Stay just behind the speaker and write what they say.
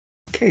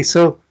Okay,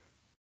 so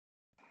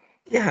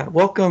yeah,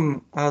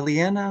 welcome,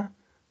 Leanna,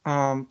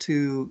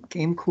 to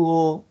Game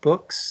Cool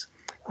Books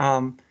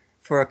um,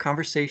 for a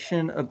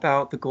conversation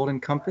about The Golden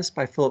Compass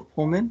by Philip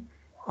Pullman.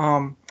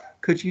 Um,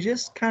 could you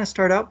just kind of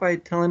start out by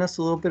telling us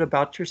a little bit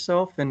about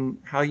yourself and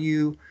how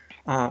you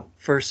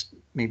first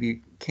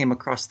maybe came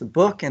across the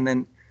book, and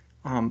then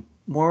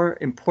more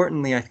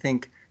importantly, I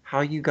think,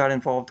 how you got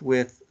involved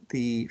with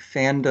the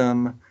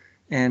fandom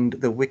and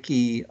the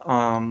wiki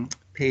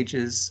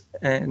pages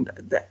and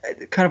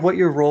kind of what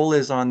your role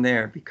is on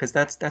there, because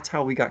that's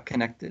how we got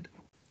connected.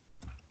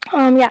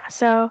 Yeah,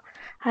 so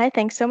hi,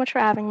 thanks so much for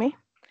having me.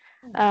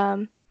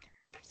 Um,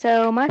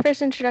 so my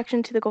first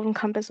introduction to the Golden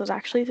Compass was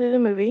actually through the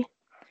movie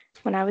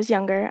when I was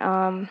younger.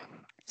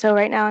 So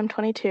right now I'm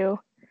 22.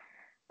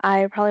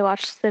 I probably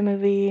watched the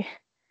movie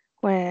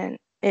when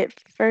it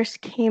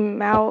first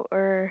came out,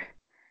 or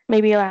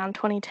maybe around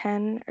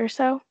 2010 or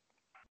so,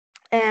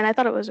 and I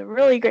thought it was a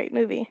really great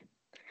movie.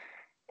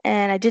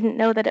 And I didn't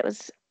know that it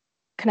was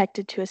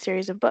connected to a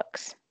series of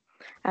books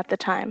at the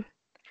time.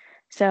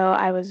 So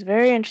I was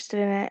very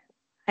interested in it.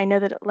 I know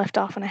that it left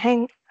off on a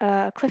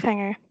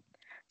cliffhanger.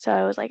 So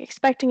I was like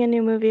expecting a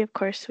new movie. Of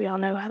course, we all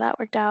know how that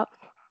worked out.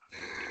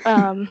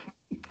 Um,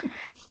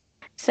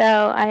 so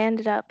I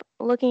ended up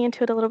looking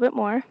into it a little bit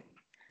more,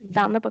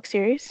 found the book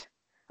series.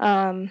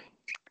 Um,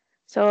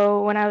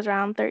 so when I was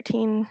around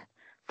 13,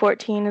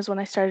 14 is when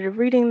I started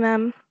reading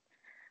them,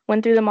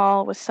 went through them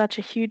all, was such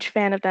a huge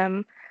fan of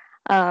them.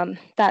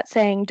 That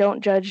saying,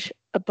 don't judge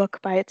a book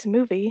by its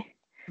movie,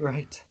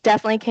 Right.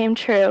 definitely came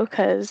true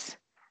because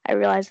I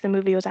realized the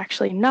movie was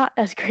actually not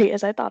as great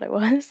as I thought it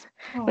was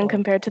when Oh,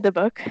 compared to the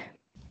book,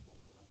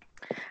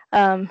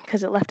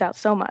 because it left out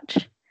so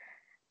much.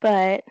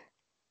 But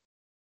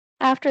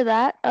after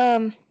that,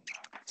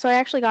 so I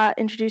actually got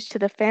introduced to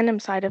the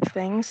fandom side of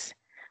things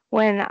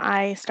when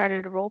I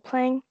started role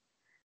playing,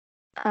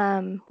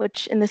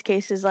 which in this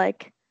case is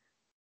like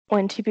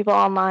when two people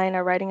online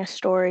are writing a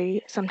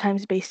story,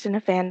 sometimes based in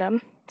a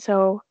fandom.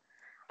 So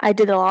I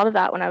did a lot of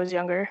that when I was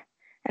younger,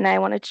 and I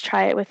wanted to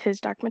try it with his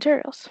Dark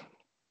Materials.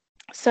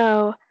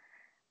 So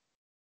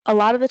a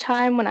lot of the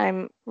time when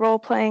I'm role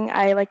playing,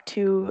 I like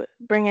to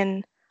bring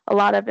in a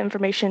lot of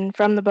information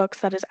from the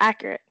books that is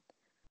accurate.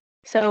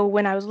 So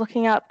when I was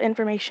looking up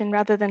information,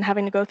 rather than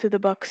having to go through the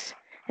books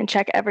and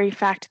check every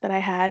fact that I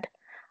had,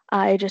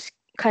 I just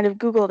kind of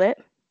Googled it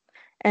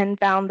and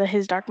found the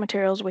His Dark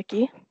Materials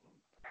wiki,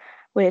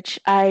 which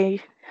I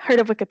heard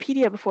of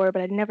Wikipedia before,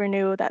 but I never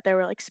knew that there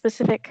were like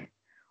specific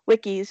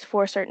wikis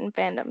for certain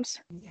fandoms.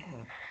 yeah.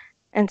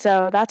 And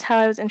so that's how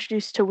I was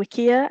introduced to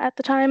Wikia at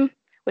the time,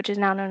 which is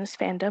now known as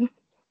Fandom.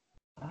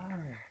 Ah,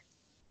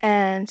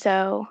 And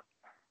so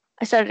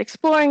I started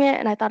exploring it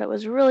and I thought it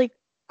was really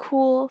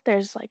cool.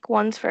 There's like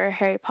ones for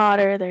Harry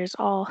Potter, there's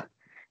all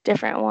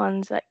different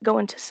ones that go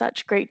into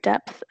such great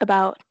depth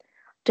about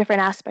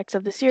different aspects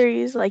of the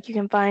series. Like you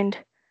can find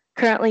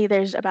currently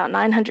there's about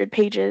 900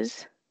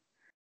 pages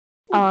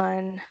ooh,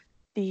 on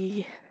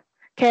the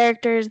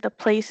characters, the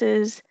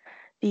places,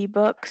 the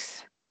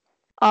books,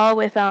 all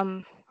with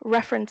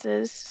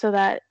references so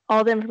that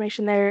all the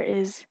information there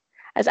is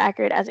as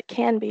accurate as it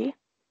can be.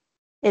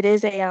 It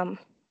is a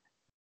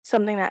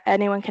something that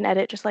anyone can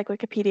edit just like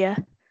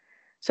Wikipedia.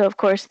 So of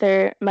course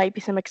there might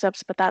be some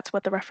mix-ups, but that's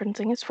what the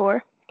referencing is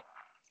for.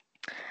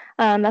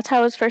 That's how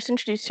I was first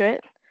introduced to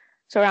it.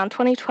 So around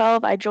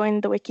 2012, I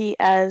joined the wiki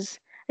as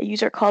a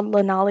user called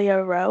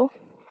Lanalia Rowe.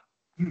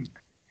 hmm,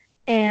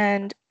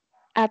 And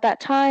at that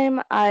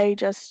time, I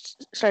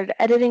just started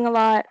editing a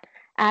lot,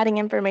 adding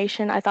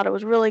information. I thought it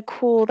was really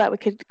cool that we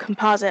could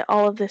composite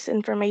all of this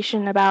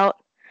information about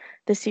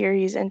the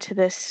series into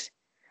this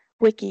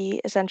wiki,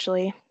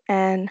 essentially.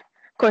 And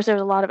of course, there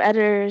was a lot of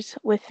editors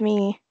with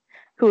me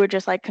who were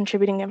just like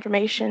contributing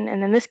information.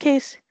 And in this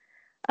case,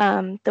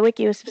 the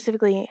wiki was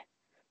specifically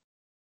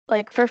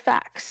like for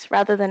facts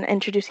rather than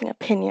introducing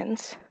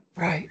opinions.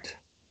 right.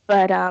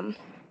 But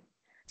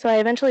so I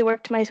eventually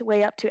worked my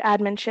way up to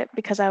adminship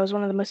because I was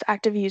one of the most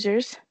active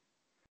users.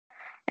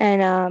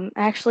 And I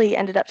actually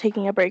ended up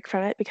taking a break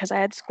from it because I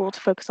had school to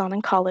focus on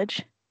in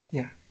college.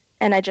 Yeah.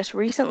 And I just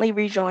recently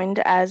rejoined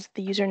as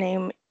the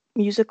username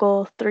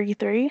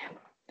musical33,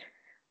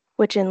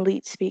 which in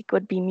Leet speak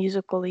would be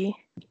musically.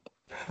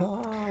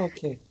 Oh,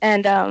 okay.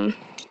 And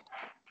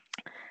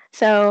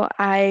so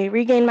I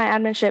regained my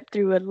adminship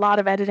through a lot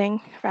of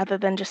editing rather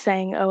than just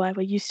saying, oh, I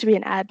used to be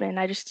an admin.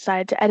 I just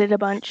decided to edit a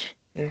bunch,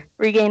 Yeah.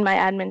 regain my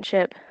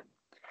adminship.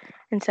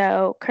 And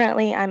so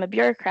currently I'm a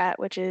bureaucrat,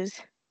 which is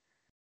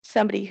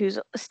somebody who's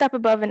a step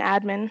above an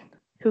admin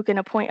who can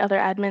appoint other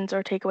admins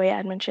or take away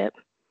adminship.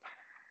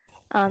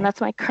 Right.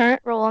 That's my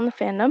current role in the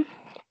fandom.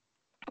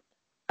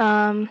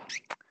 Um,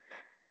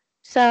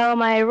 so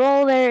my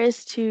role there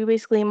is to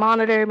basically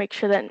monitor, make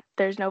sure that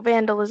there's no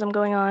vandalism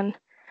going on,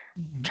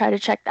 Mhm. try to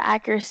check the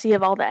accuracy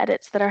of all the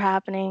edits that are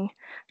happening,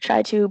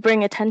 try to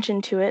bring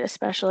attention to it,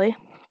 especially.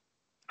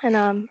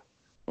 And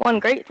one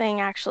great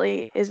thing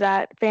actually is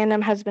that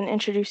fandom has been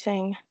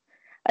introducing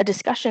a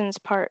discussions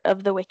part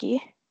of the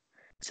wiki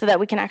so that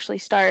we can actually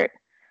start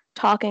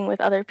talking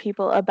with other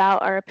people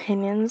about our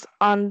opinions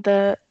on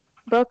the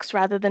books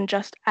rather than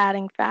just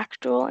adding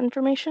factual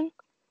information,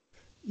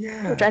 which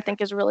Yeah, I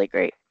think is really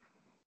great.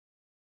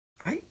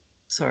 I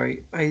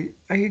sorry, I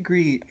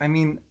agree. I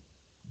mean,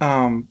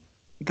 um,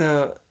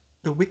 the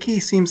the wiki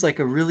seems like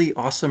a really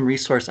awesome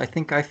resource. I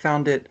think I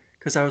found it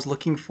because I was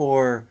looking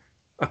for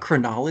a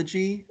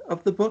chronology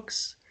of the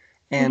books,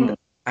 and Hmm.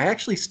 I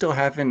actually still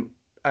haven't.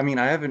 I mean,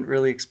 I haven't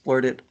really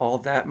explored it all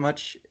that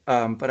much,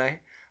 but I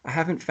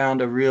haven't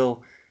found a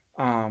real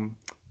um,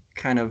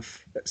 kind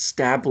of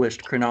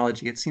established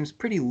chronology. It seems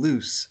pretty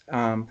loose.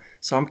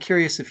 So I'm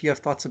curious if you have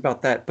thoughts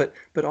about that,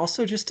 but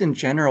also just in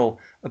general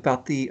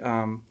about the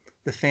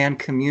fan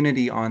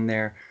community on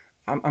there.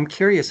 I'm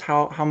curious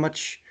how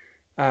much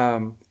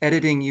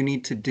editing you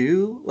need to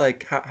do,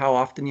 like how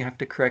often you have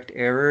to correct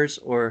errors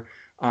or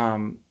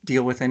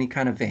deal with any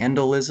kind of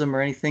vandalism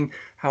or anything,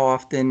 how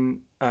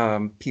often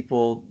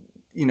people,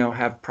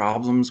 have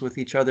problems with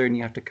each other and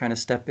you have to kind of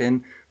step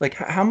in. Like,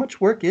 how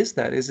much work is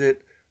that? Is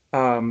it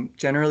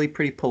generally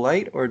pretty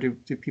polite or do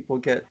people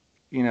get,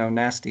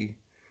 nasty?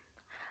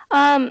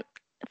 Um,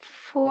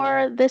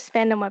 for this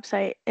fandom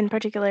website in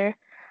particular,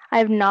 I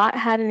have not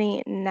had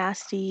any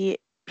nasty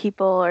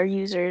people or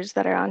users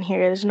that are on here.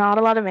 There's not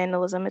a lot of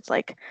vandalism. It's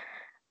like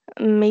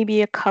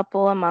maybe a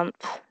couple a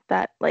month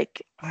that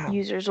like Wow.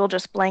 users will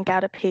just blank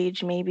out a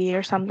page maybe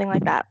or something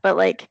like that, but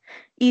like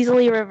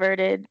easily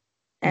reverted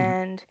Mhm.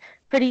 and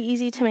pretty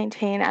easy to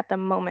maintain at the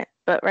moment.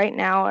 But right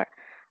now,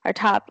 our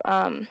top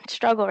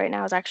struggle right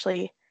now is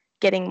actually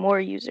getting more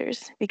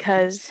users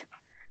because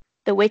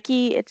the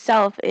wiki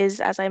itself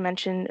is, as I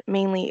mentioned,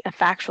 mainly a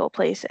factual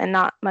place and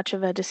not much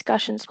of a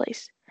discussions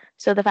place.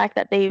 So the fact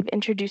that they've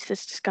introduced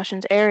this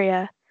discussions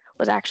area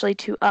was actually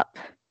to up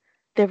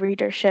the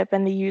readership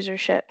and the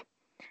usership.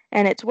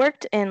 And it's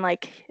worked in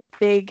like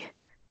big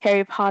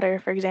Harry Potter,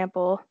 for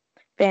example,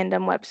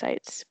 fandom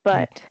websites. Mm.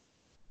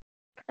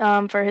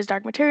 But for his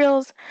Dark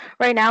Materials,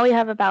 right now we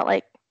have about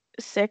like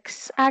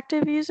 6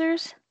 active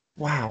users,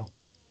 Wow.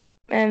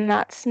 and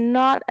that's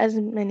not as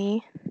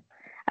many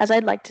as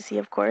I'd like to see,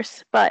 of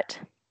course, but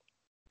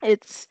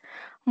it's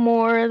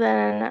more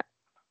than,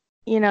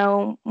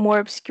 more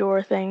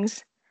obscure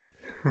things.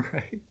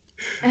 Right.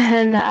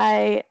 And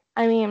I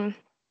mean,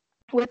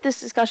 with this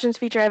discussions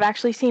feature, I've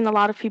actually seen a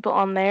lot of people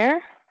on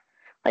there.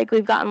 Like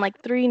we've gotten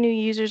like 3 new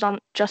users on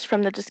just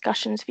from the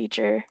discussions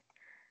feature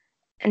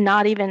and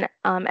not even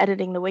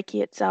editing the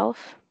wiki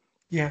itself.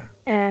 Yeah.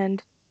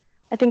 And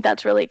I think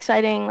that's really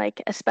exciting,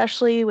 like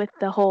especially with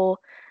the whole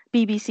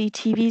BBC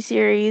TV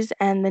series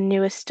and the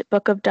newest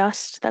Book of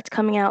Dust that's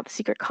coming out, The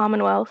Secret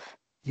Commonwealth,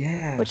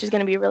 Yeah. which is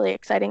going to be really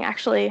exciting.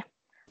 Actually,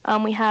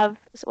 we have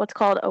what's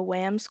called a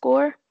WAM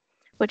score,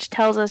 which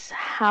tells us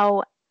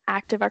how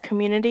active our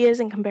community is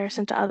in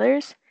comparison to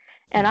others.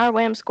 And Yeah. our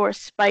WAM score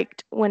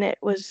spiked when it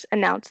was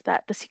announced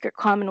that The Secret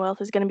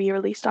Commonwealth is going to be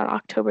released on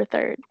October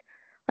 3rd.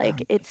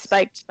 Like it Nice.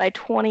 spiked by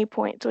 20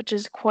 points, which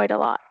is quite a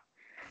lot.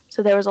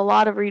 So there was a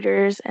lot of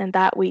readers, and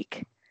that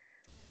week.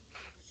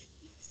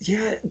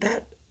 Yeah,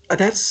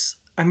 that's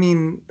I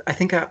mean, I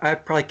think I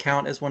probably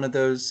count as one of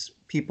those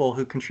people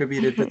who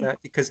contributed to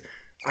that because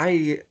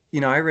I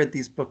read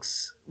these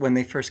books when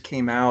they first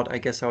came out. I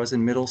guess I was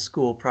in middle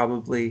school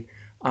probably.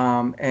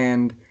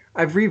 And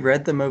I've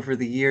reread them over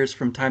the years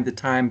from time to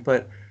time,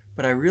 but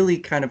I really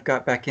kind of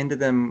got back into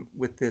them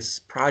with this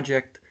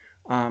project,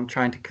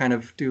 trying to kind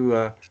of do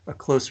a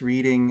close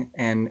reading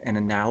and an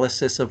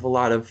analysis of a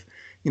lot of,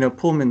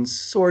 Pullman's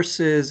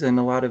sources and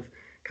a lot of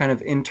kind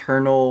of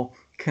internal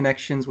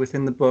connections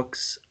within the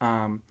books,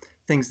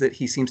 things that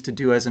he seems to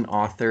do as an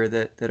author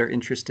that are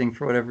interesting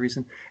for whatever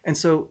reason. And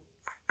so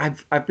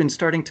I've been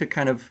starting to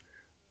kind of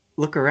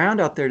look around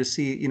out there to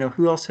see,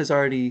 who else has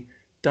already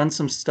done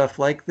some stuff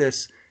like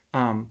this.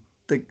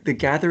 The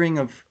gathering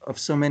of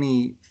so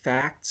many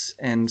facts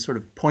and sort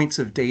of points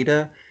of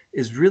data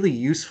is really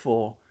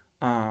useful,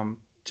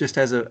 just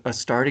as a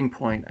starting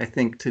point, I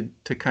think,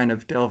 to kind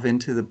of delve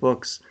into the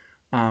books.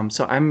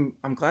 So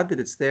I'm glad that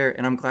it's there,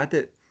 and I'm glad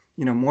that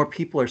more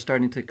people are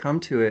starting to come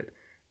to it.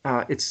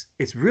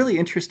 It's really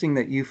interesting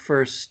that you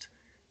first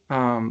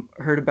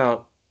heard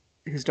about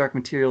his Dark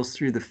Materials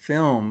through the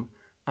film,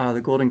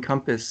 The Golden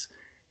Compass,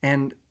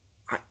 and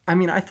I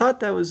mean I thought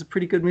that was a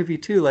pretty good movie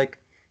too. Like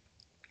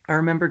I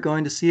remember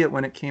going to see it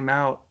when it came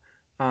out,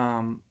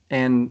 and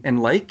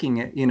liking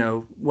it,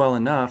 well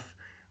enough.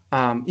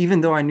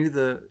 Even though I knew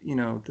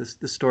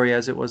the story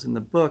as it was in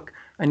the book,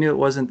 I knew it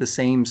wasn't the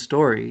same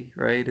story,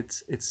 right?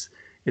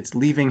 It's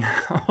leaving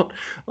out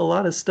a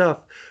lot of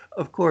stuff,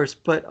 of course,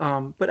 but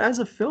as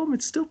a film,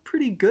 it's still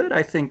pretty good,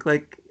 I think.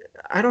 Like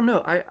I don't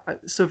know,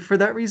 so for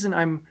that reason,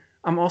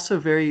 I'm also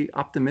very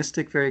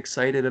optimistic, very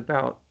excited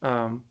about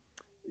the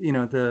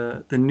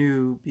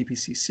new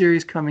BBC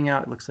series coming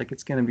out. It looks like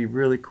it's going to be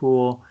really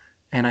cool,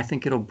 and I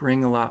think it'll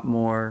bring a lot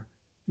more,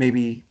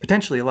 maybe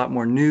potentially a lot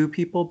more new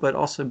people, but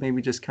also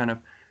maybe just kind of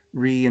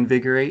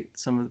reinvigorate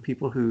some of the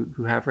people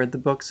who have read the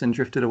books and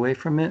drifted away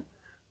from it.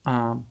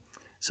 Um,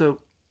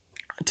 so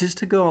just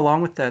to go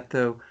along with that,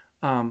 though,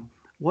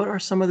 what are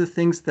some of the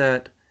things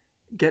that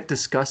get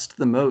discussed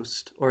the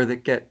most, or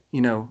that get,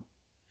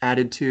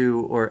 added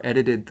to or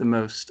edited the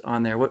most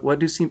on there? What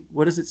does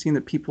it seem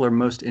that people are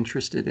most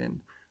interested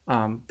in?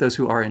 Those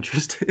who are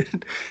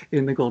interested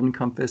in the Golden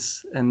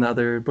Compass and the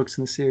other books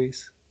in the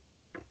series.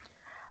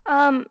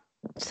 Um,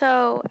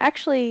 so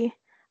actually,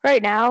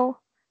 right now,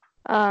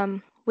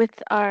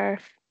 with our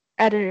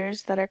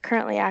editors that are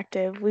currently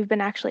active, we've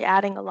been actually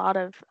adding a lot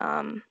of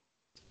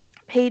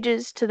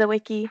pages to the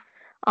wiki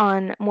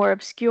on more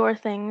obscure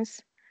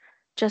things,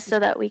 just so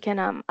that we can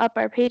up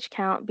our page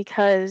count,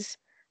 because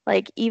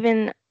like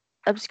even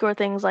obscure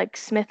things like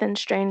Smith and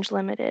Strange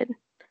Limited,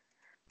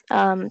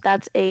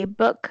 that's a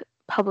book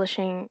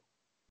publishing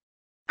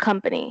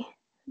company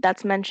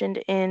that's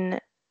mentioned in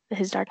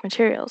his Dark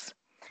Materials.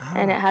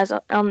 And it Ah, has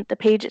the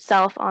page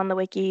itself on the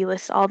wiki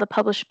lists all the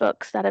published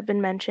books that have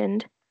been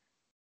mentioned.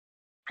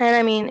 And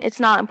I mean, it's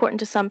not important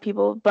to some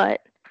people, but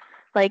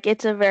like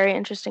it's a very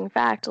interesting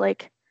fact.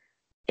 Like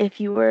if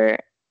you were,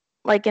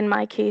 like in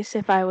my case,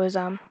 if I was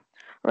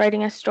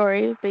writing a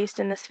story based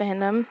in this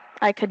fandom,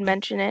 I could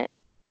mention it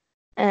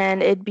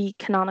and it'd be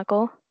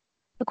canonical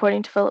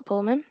according to Philip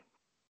Pullman.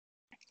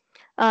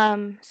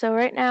 So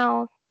right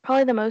now,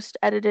 probably the most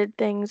edited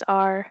things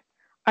are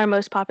our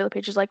most popular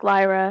pages like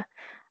Lyra,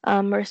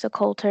 Marissa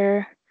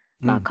Coulter,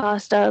 Matt mm.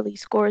 Costa, Lee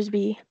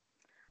Scoresby,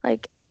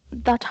 like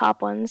the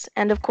top ones.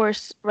 And of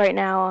course, right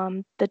now,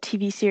 the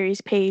TV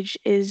series page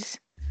is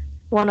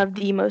one of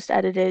the most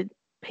edited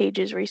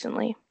pages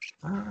recently,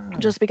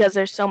 Ah. just because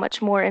there's so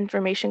much more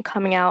information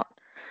coming out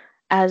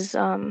as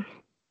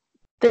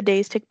the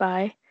days tick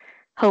by,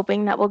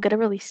 hoping that we'll get a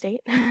release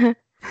date.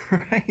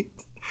 Right.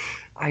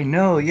 I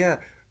know,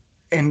 yeah.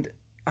 And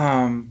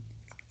um,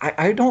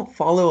 I don't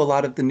follow a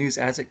lot of the news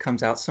as it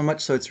comes out so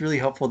much, so it's really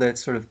helpful that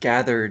it's sort of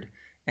gathered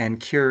and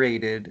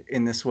curated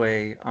in this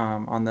way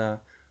on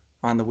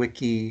the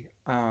wiki.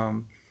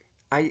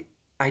 I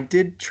I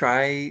did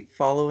try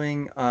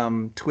following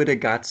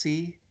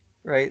Twitagazzi,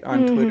 right,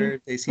 on hmm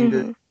Twitter. They seem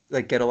to hmm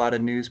like get a lot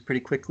of news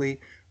pretty quickly.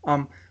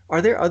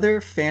 Are there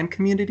other fan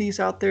communities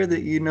out there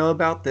that you know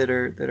about that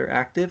are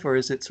active, or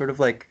is it sort of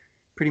like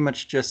pretty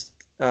much just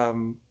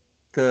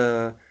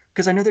the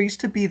because I know there used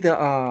to be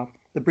the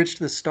Bridge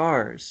to the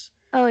Stars.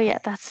 Oh yeah,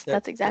 That,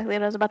 that's exactly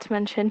what I was about to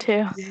mention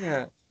too.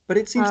 yeah, but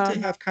it seems to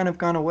Um, have kind of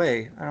gone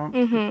away. I don't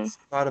really hmm see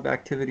a lot of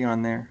activity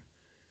on there.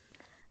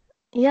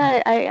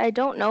 Yeah, I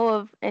don't know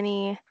of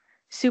any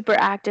super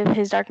active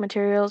His Dark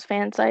Materials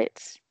fan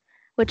sites,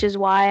 which is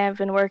why I've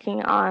been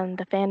working on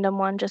the fandom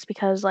one, just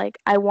because like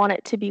I want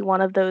it to be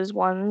one of those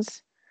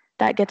ones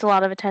that gets a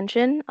lot of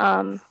attention.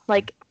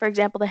 Like for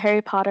example, the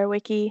Harry Potter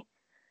wiki,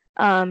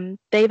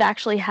 they've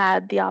actually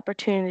had the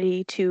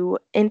opportunity to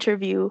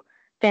interview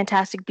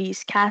Fantastic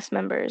Beasts cast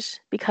members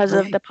because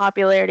of the Right.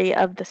 popularity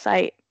of the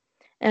site.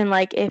 And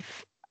like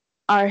if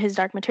our His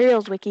Dark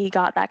Materials wiki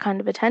got that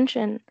kind of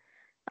attention,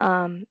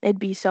 it'd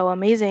be so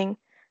amazing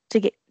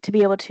to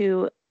be able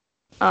to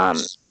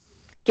um,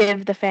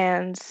 give the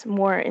fans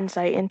more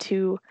insight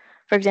into,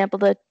 for example,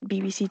 the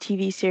BBC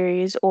TV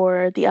series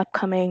or the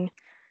upcoming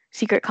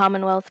Secret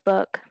Commonwealth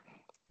book.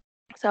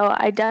 So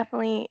I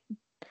definitely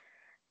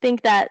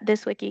think that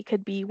this wiki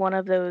could be one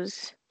of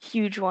those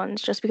huge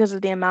ones just because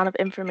of the amount of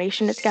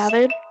information it's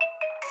gathered.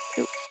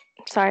 Ooh,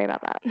 sorry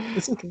about that.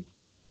 It's okay.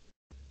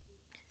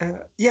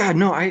 Yeah,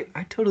 no, I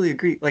totally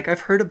agree. Like I've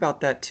heard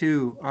about that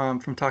too,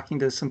 from talking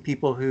to some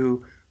people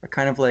who are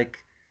kind of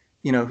like,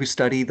 who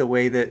study the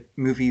way that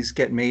movies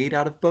get made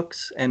out of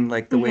books and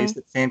like the hmm ways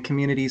that fan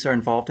communities are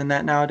involved in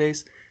that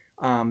nowadays.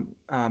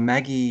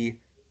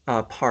 Maggie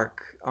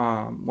Park,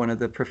 one of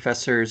the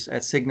professors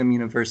at Signum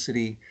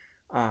University,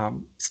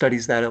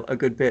 studies that a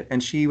good bit,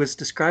 and she was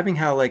describing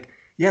how like,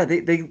 yeah,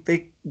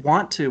 they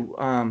want to,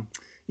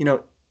 you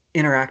know,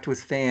 interact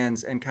with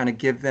fans and kind of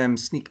give them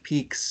sneak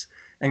peeks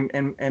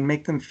and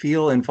make them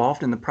feel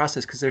involved in the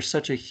process because there's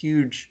such a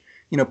huge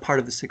part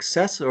of the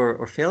success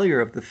or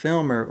failure of the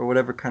film or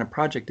whatever kind of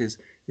project is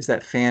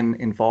that fan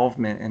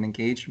involvement and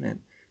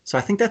engagement. So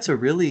I think that's a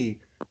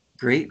really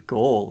great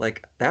goal.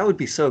 Like that would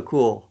be so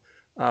cool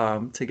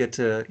to get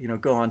to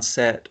go on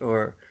set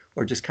or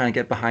just kind of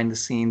get behind the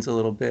scenes a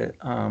little bit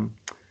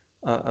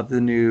of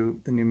the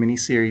new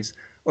miniseries.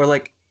 Or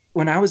like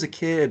when I was a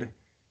kid,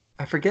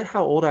 I forget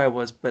how old I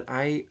was, but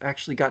I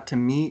actually got to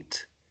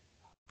meet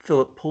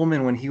Philip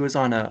Pullman when he was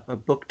on a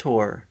book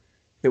tour.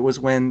 It was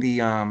when the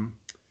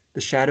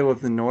Shadow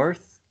of the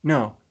North,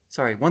 no,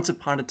 sorry, Once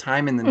Upon a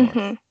Time in the North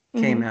hmm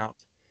came hmm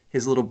out.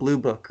 His little blue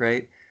book,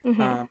 right?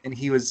 hmm And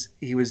he was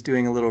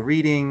doing a little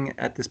reading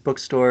at this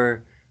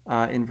bookstore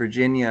in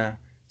Virginia.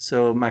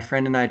 So my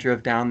friend and I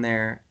drove down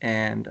there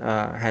and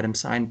had him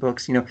sign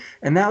books,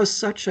 and that was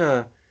such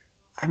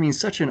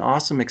an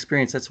awesome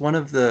experience. That's one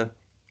of the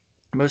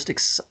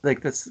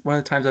like that's one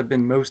of the times I've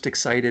been most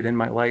excited in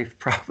my life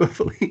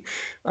probably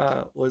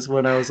was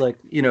when I was like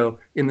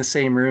in the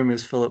same room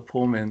as Philip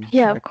Pullman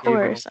Yeah, of at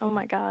Gabriel. course. Oh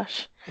my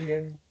gosh.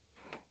 Yeah.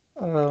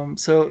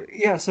 So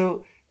yeah,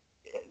 so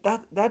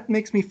that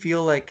makes me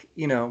feel like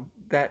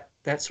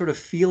that sort of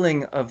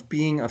feeling of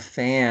being a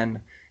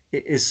fan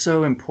is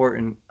so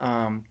important.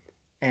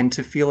 and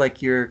to feel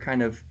like you're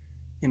kind of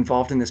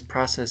involved in this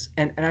process.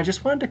 And I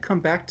just wanted to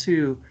come back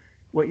to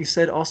what you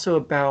said also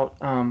about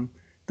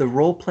the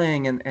role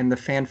playing and the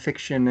fan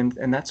fiction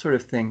and that sort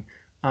of thing.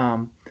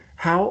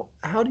 How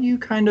do you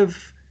kind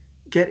of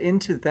get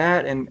into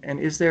that? And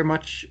is there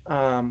much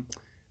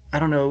I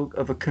don't know,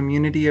 of a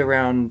community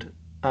around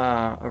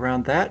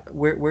that?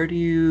 Where do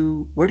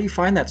you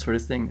find that sort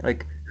of thing?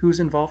 Like who's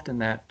involved in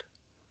that?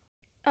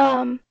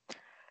 Um,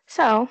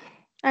 so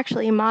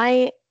actually,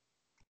 my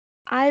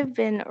I've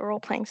been role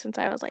playing since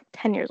I was like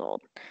 10 years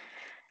old,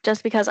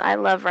 just because I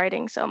love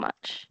writing so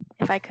much.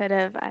 If I could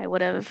have, I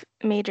would have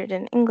majored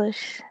in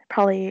English,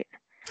 probably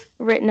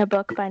written a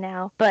book by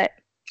now, but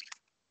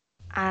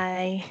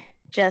I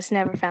just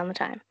never found the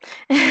time.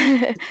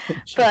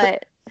 Sure.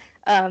 But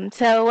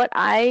so what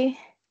I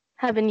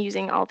have been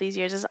using all these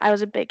years is I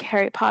was a big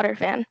Harry Potter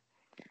fan.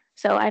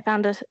 So I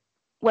found a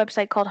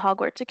website called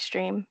Hogwarts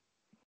Extreme,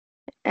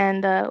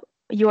 and the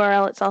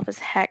URL itself is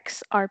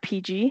Hex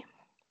RPG.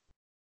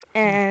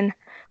 And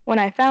when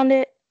I found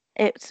it,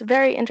 it's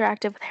very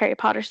interactive with Harry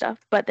Potter stuff,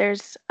 but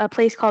there's a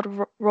place called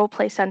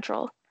Roleplay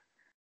Central,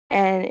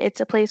 and it's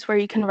a place where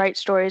you can write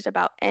stories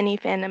about any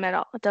fandom at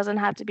all. It doesn't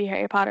have to be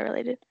Harry Potter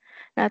related.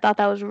 And I thought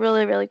that was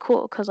really, really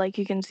cool because like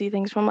you can see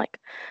things from like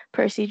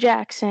Percy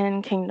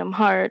Jackson, Kingdom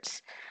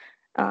Hearts,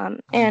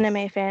 Nice.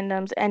 anime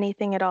fandoms,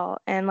 anything at all.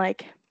 And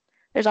like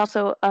there's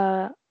also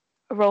a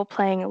role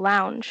playing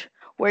lounge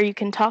where you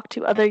can talk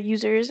to other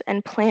users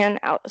and plan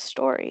out a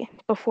story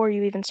before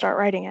you even start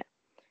writing it.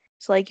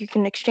 So like you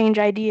can exchange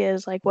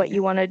ideas like what Yeah.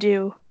 you want to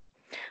do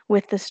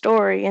with the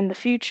story in the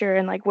future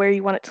and like where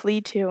you want it to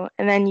lead to.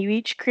 And then you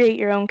each create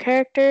your own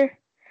character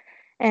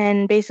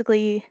and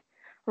basically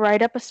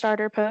write up a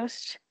starter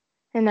post,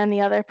 and then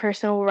the other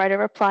person will write a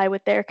reply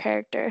with their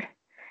character.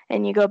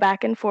 And you go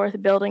back and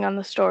forth building on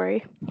the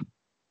story.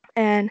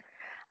 And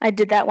I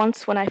did that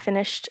once when I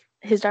finished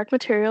His Dark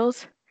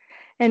Materials,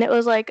 and it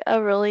was like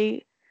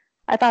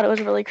I thought it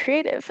was really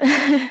creative.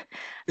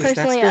 Is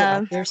that Personally, still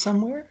out there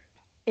somewhere?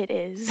 it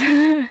is.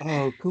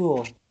 Oh,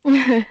 cool.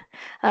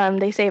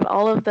 They save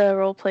all of the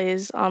role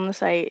plays on the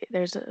site.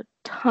 There's a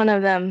ton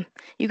of them.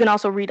 You can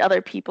also read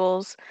other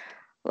people's.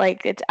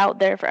 Like it's out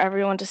there for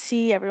everyone to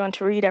see, everyone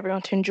to read,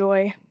 everyone to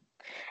enjoy.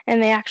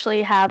 And they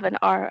actually have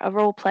a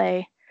role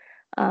play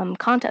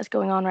contest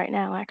going on right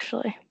now,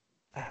 actually.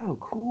 Oh,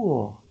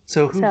 cool.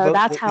 So who So vote?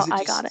 that's how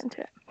I got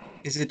into it.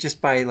 Is it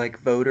just by like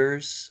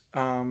voters,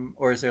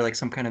 or is there like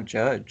some kind of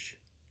judge?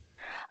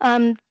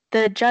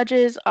 The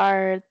judges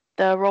are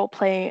the role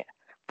play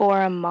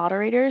forum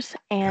moderators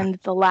and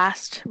the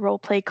last role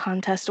play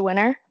contest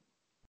winner.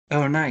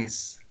 Oh,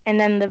 nice. And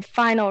then the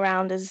final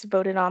round is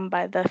voted on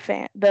by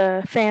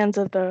the fans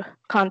of the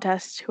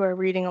contest who are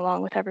reading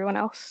along with everyone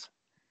else.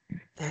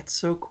 That's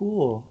so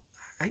cool.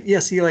 Yeah,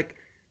 see, like,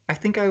 I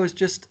think I was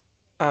just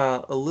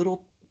a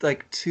little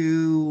like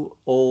too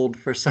old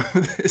for some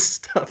of this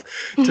stuff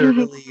to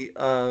really.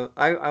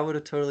 I would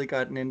have totally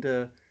gotten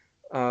into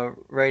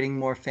writing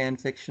more fan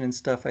fiction and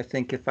stuff. I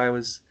think if I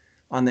was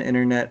on the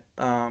internet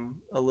a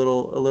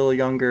little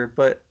younger,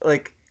 but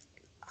like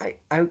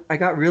I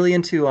got really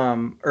into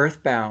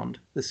Earthbound,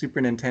 the Super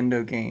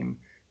Nintendo game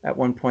at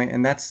one point,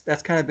 and that's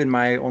kind of been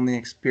my only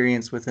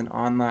experience with an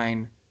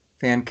online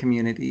fan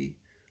community.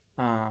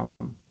 Um,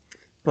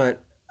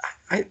 but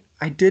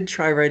I did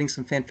try writing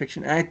some fan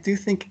fiction, and I do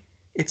think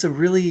it's a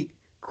really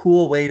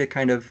cool way to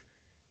kind of,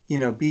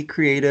 be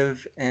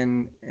creative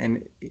and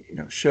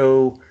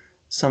show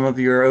some of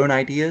your own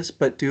ideas,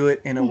 but do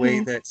it in a way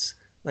Mm-hmm. that's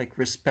like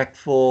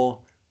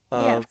respectful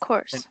Yeah, of of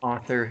an course.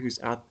 author who's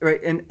out, right?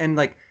 And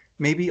like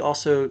maybe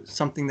also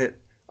something that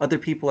other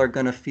people are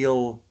going to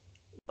feel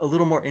a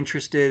little more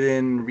interested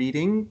in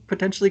reading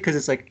potentially because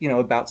it's like,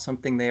 about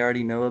something they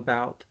already know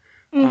about.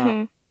 Uh,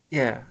 Mm-hmm.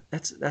 yeah,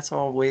 that's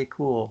all way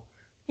cool.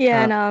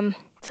 Yeah, Uh, and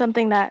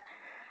something that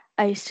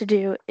I used to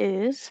do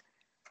is,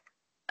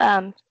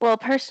 well,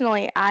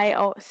 personally,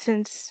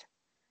 since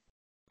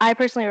I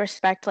personally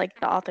respect like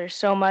the authors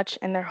so much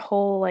and their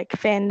whole like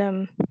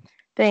fandom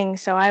thing,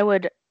 so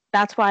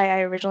that's why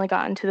I originally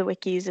got into the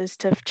wikis is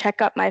to check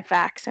up my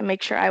facts and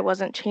make sure I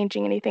wasn't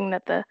changing anything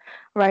that the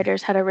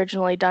writers had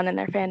originally done in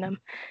their fandom.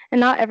 And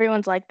not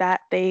everyone's like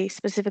that. They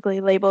specifically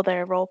label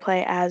their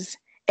roleplay as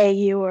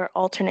AU or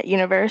alternate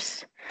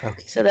universe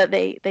so okay. that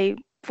they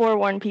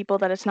forewarn people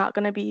that it's not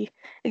going to be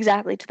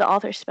exactly to the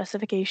author's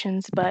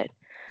specifications. But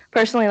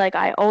personally, like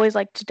I always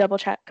like to double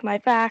check my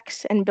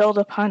facts and build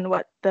upon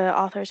what the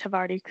authors have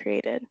already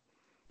created.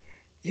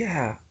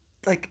 Yeah,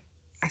 like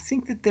I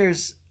think that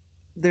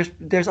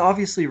there's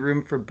obviously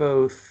room for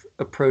both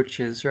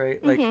approaches,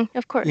 right? Like,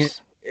 Of you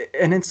course.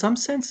 and in some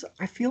sense,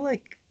 I feel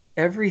like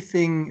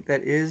everything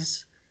that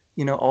is,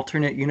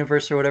 alternate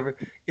universe or whatever,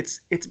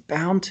 it's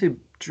bound to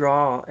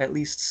draw at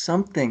least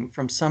something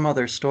from some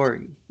other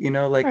story.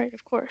 Like Right,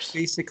 of course.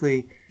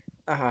 basically,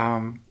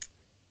 um,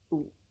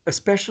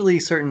 especially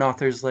certain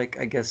authors like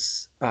I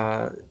guess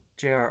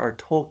J.R.R.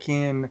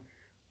 Tolkien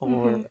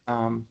Mm-hmm.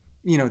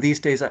 or these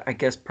days I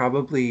guess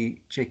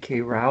probably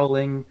J.K.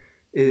 Rowling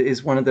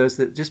is one of those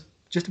that just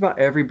just about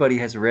everybody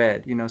has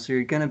read, so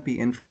you're going to be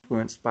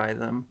influenced by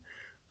them.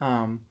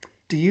 Um,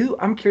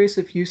 I'm curious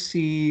if you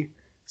see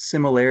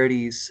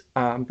similarities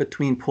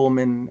between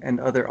Pullman and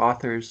other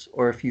authors,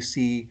 or if you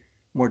see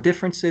more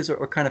differences,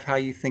 or kind of how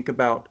you think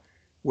about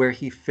where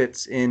he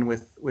fits in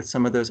with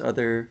some of those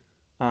other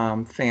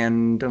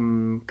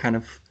fandom kind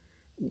of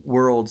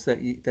worlds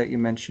that you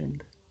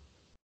mentioned.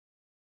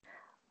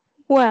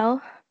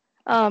 Well,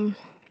 um,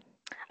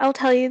 I'll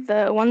tell you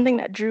the one thing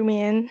that drew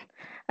me in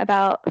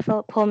about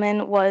Philip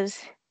Pullman was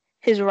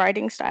his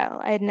writing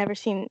style. I had never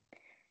seen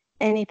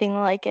anything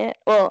like it.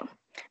 Well,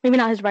 maybe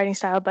not his writing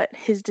style, but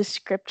his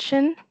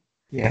description.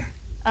 Yeah.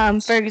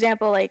 For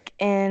example, like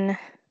in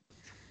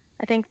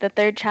I think the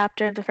third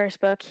chapter of the first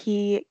book,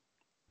 he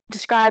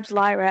describes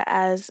Lyra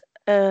as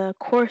a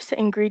coarse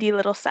and greedy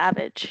little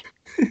savage.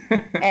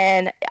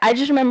 And I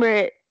just remember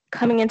it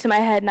coming into my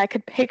head, and I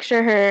could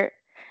picture her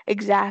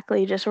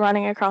exactly just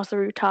running across the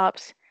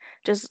rooftops,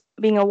 just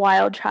being a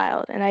wild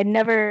child. And I'd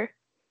never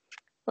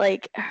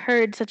like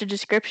heard such a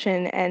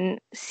description and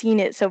seen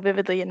it so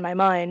vividly in my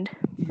mind.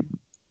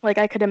 Like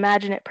I could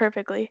imagine it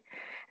perfectly.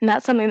 And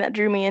that's something that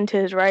drew me into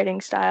his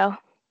writing style.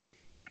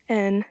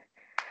 And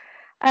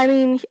I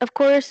mean, of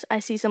course, I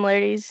see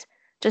similarities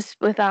just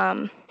with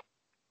not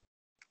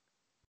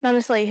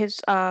necessarily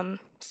his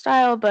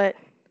style, but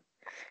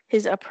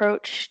his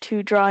approach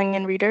to drawing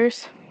in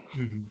readers.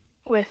 Mhm.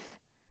 With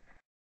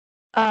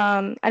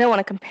I don't want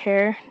to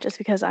compare just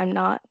because I'm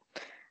not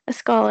a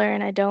scholar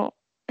and I don't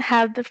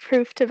have the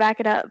proof to back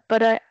it up,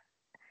 but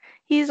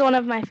he's one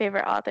of my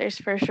favorite authors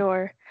for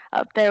sure,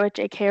 up there with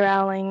J.K.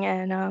 Rowling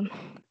and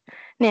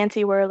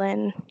Nancy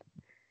Werlin,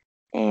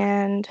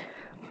 and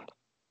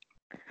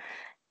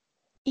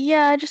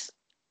yeah,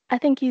 I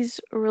think he's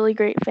a really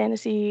great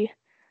fantasy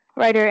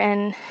writer,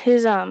 and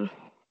his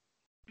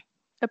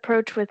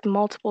approach with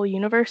multiple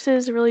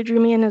universes really drew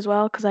me in as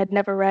well because I'd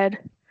never read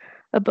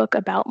a book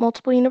about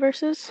multiple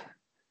universes.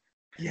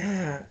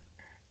 Yeah.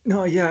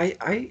 No, yeah,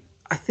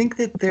 I think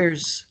that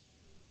there's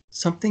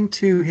something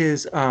to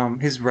his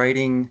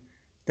writing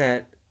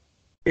that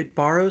it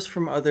borrows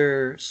from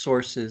other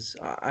sources.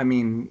 I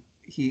mean,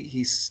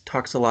 he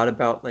talks a lot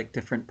about like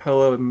different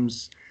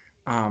poems,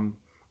 um,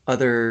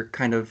 other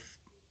kind of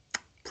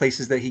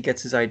places that he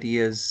gets his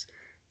ideas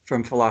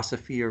from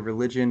philosophy or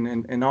religion,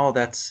 and all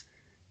that's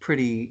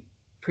pretty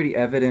pretty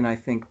evident, I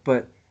think.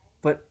 But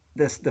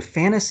this the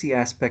fantasy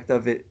aspect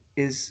of it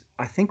is,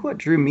 I think, what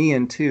drew me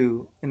in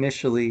too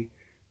initially.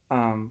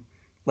 Um,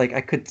 like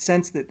I could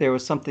sense that there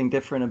was something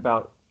different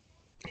about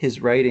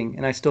his writing,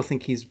 and I still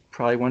think he's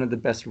probably one of the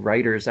best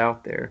writers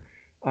out there.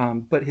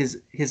 But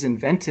his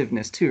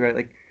inventiveness too,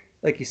 right?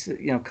 Like you said,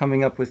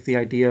 coming up with the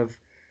idea of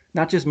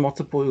not just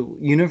multiple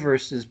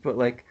universes, but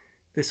like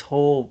this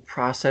whole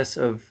process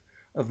of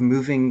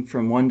moving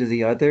from one to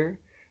the other,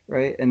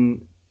 right?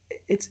 And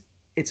it's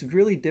it's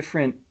really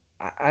different.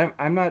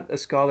 I'm not a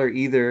scholar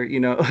either,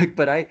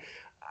 but I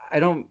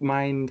don't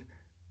mind,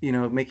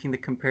 making the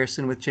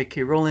comparison with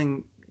J.K.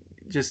 Rowling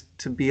just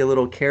to be a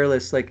little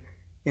careless. Like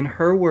in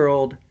her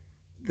world,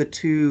 the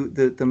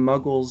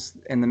Muggles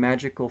and the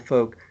magical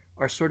folk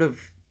are sort of,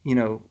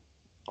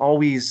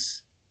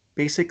 always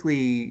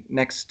basically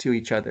next to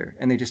each other,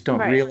 and they just don't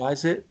Right.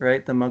 realize it,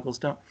 right? The Muggles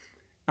don't.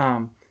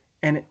 Um,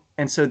 and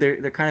so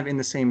they're kind of in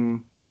the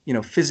same,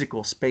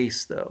 physical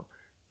space though.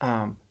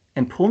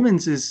 And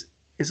Pullman's is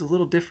a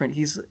little different.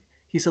 He's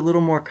a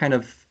little more kind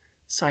of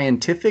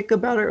scientific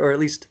about it, or at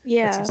least that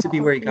Yeah. seems to be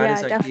where he got Yeah,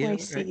 his I idea, definitely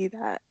right? see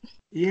that.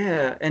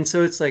 Yeah, and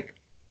so it's like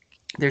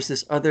there's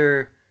this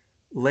other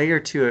layer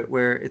to it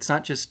where it's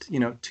not just,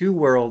 two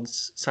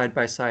worlds side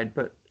by side,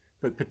 but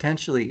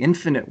potentially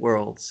infinite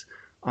worlds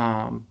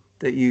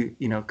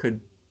that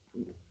could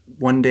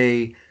one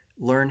day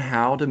learn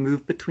how to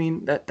move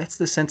between. That's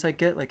the sense I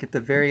get. Like at the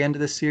very end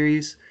of the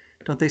series,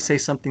 don't they say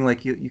something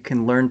like you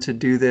can learn to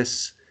do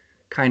this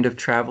kind of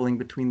traveling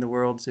between the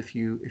worlds if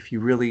you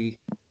really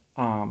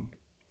um,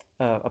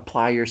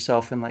 apply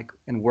yourself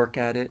and work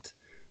at it.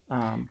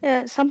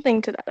 Yeah,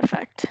 something to that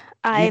effect.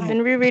 I've Yeah.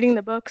 been rereading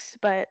the books,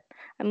 but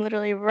I'm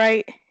literally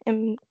right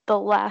in the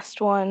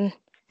last one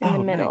in the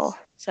Oh, middle. nice.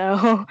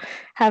 So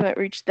haven't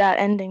reached that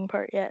ending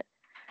part yet.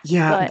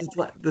 Yeah,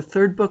 But the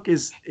third book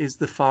is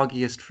the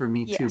foggiest for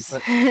me too,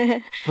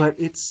 yes. but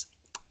it's,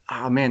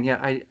 oh man, yeah,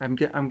 I'm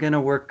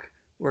gonna work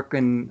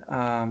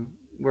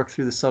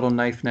through the subtle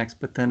knife next,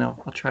 but then I'll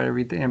try to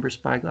read the Amber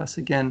Spyglass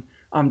again.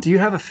 Do you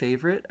have a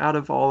favorite out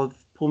of all of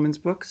Pullman's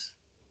books?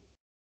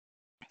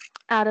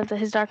 Out of the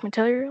His Dark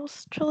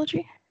Materials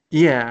trilogy?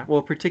 Yeah,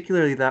 well,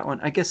 particularly that one.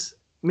 I guess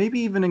maybe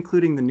even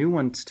including the new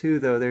ones too,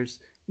 though.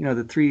 There's,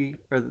 the three,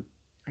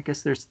 I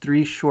guess there's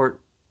three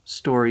short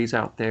stories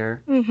out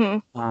there.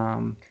 Mm-hmm.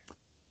 Um,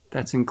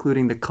 that's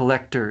including the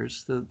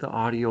collectors, the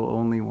audio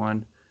only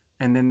one.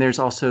 And then there's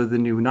also the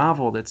new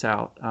novel that's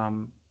out,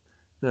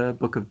 the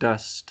Book of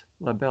Dust,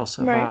 La Belle Right.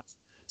 Sauvage.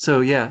 So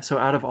yeah, so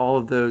out of all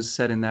of those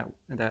set in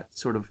that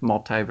sort of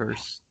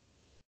multiverse.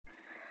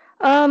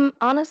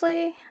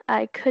 Honestly,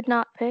 I could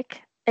not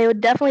pick. It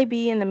would definitely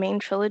be in the main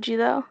trilogy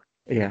though,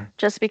 Yeah.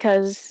 just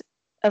because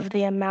of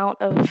the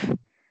amount of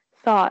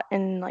thought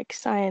and like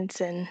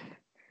science and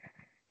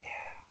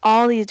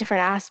all these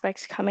different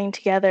aspects coming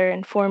together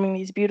and forming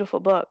these beautiful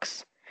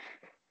books.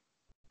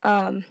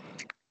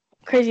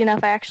 Crazy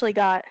enough, I actually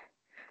got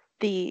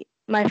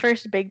my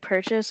first big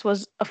purchase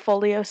was a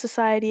Folio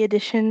Society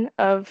edition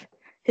of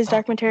his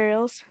Dark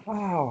Materials.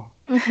 Wow.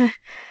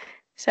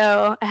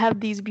 So I have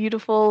these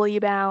beautifully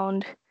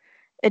bound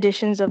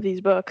editions of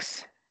these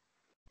books.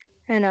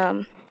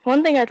 And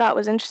one thing I thought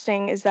was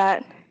interesting is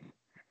that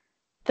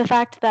the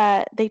fact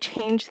that they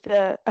changed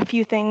a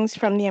few things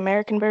from the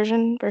American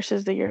version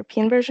versus the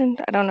European version.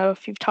 I don't know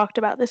if you've talked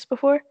about this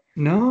before.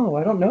 No,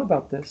 I don't know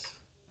about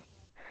this.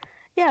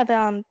 Yeah,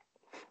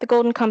 the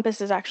Golden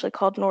Compass is actually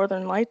called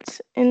Northern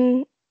Lights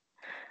in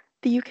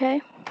the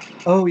UK.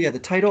 Oh yeah, the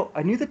title.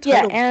 I knew the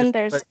Yeah, title was and different,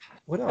 there's but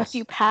what a else?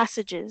 few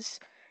passages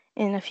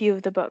in a few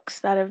of the books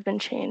that have been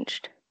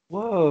changed.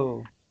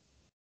 Whoa.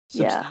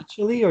 Yeah.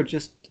 Substantially or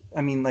just,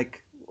 I mean,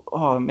 like,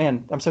 oh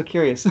man, I'm so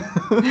curious.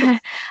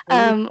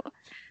 um,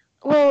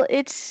 well,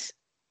 it's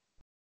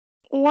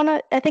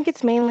I think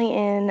it's mainly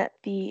in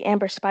the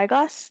Amber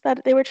Spyglass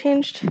that they were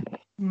changed.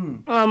 Hmm.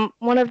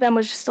 One of them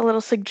was just a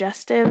little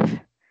suggestive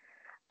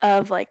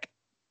of like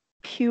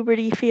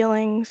puberty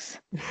feelings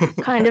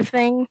kind of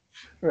thing.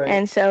 Right.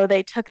 And so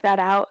they took that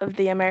out of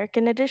the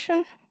American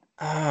edition.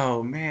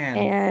 Oh man.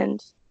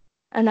 And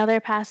another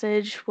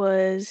passage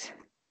was,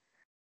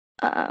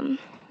 I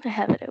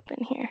have it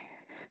open here,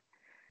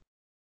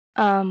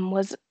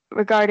 was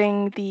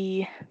regarding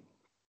the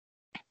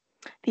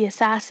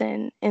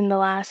assassin in the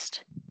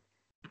last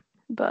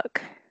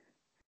book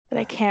that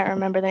I can't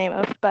remember the name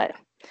of, but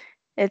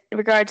it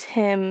regards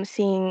him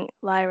seeing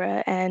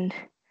Lyra and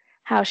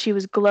how she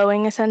was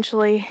glowing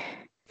essentially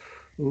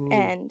Ooh.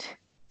 and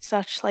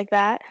such like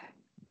that.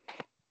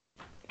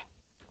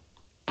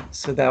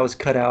 So that was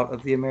cut out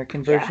of the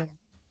American Yeah, version?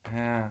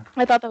 Yeah.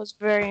 I thought that was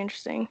very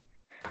interesting,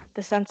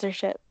 the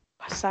censorship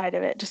side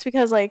of it, just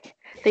because like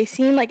they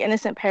seem like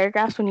innocent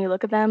paragraphs when you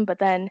look at them, but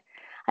then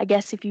I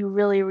guess if you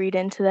really read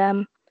into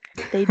them,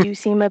 they do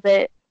seem a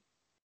bit,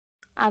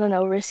 I don't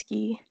know,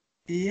 risky.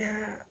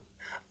 Yeah.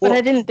 But I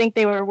Well, didn't think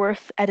they were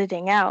worth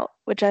editing out,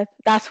 which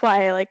that's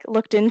why I like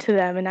looked into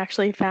them and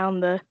actually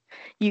found the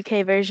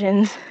UK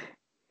versions.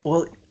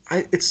 well,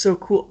 it's so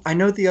cool. I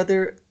know the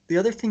other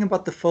thing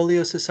about the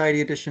Folio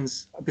Society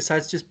editions,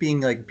 besides just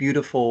being like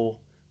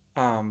beautiful,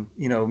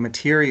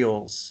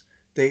 materials,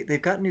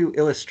 they've got new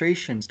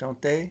illustrations,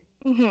 don't they?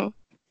 Mm-hmm.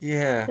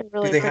 Yeah. They're Do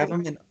really they have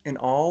pretty. them in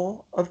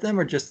all of them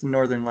or just the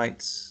Northern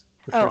Lights,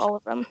 the Oh, first? all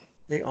of them.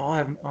 They all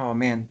have. Oh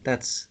man,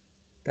 that's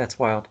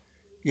wild.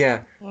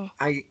 Yeah, Mm,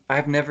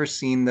 I've never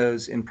seen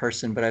those in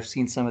person, but I've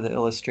seen some of the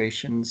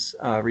illustrations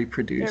they're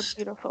reproduced.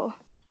 beautiful.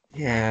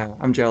 Yeah,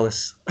 I'm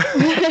jealous.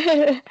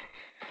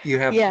 You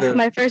have Yeah, the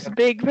my first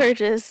big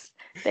purchase.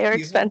 They were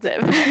you have the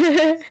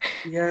expensive.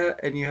 yeah,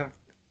 and you have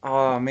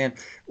oh man.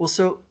 Well,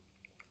 so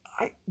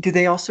I do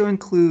they also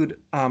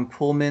include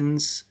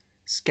Pullman's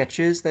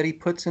sketches that he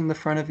puts in the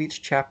front of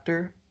each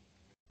chapter?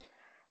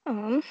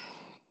 um,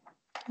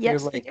 They're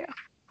yes, they like do.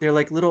 they're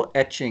like little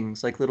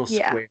etchings, like little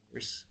Yeah.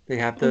 squares. They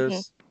have Mm-hmm.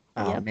 those.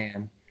 Oh Yep.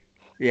 man.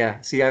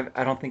 Yeah, see,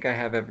 I don't think I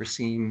have ever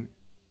seen,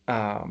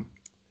 um,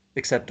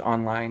 except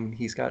online.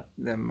 He's got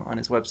them on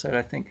his website,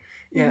 I think.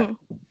 Yeah,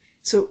 Mm-hmm.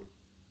 so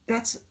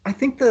I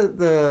think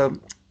the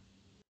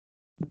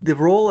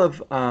role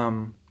of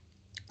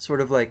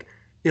sort of like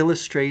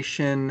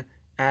illustration,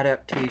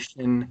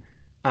 adaptation,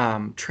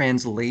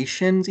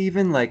 translations,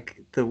 even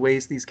like the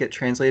ways these get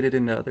translated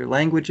into other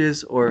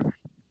languages, or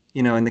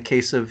in the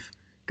case of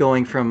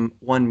going from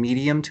one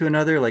medium to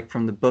another, like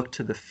from the book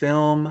to the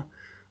film,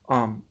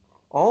 um,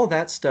 all of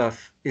that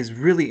stuff is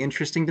really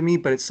interesting to me,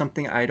 but it's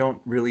something I don't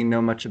really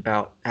know much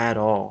about at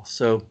all.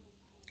 So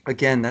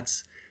again,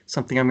 that's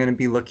something I'm going to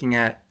be looking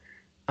at,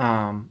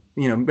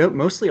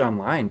 mostly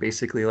online,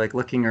 basically, like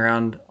looking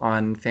around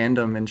on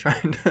fandom and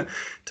trying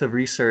to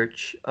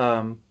research.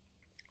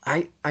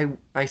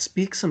 I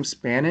speak some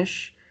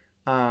Spanish,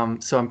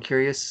 so I'm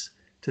curious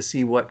to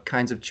see what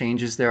kinds of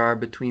changes there are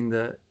between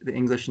the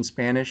English and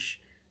Spanish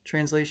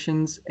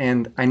translations.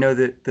 And I know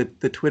that the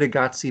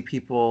Twitagazzi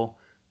people,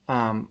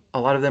 a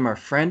lot of them are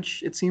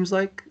French, it seems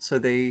like, so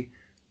they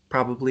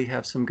probably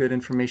have some good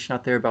information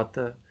out there about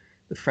the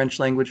French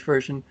language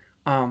version.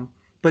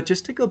 But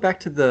just to go back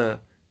to the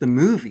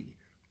movie,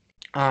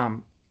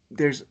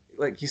 there's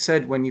like you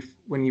said when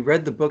you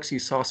read the books you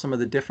saw some of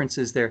the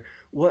differences there.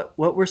 What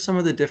were some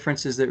of the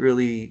differences that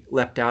really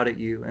leapt out at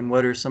you, and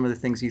what are some of the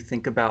things you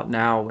think about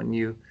now when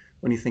you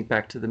think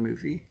back to the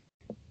movie?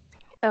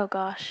 Oh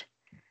gosh.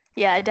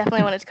 Yeah, I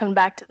definitely wanted to come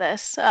back to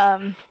this.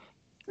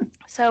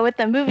 So with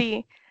the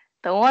movie,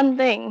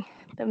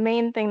 the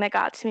main thing that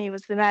got to me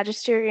was the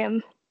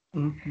magisterium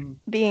Hmm.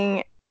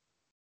 being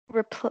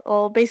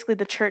basically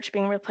the church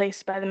being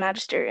replaced by the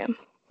magisterium.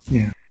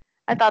 Yeah.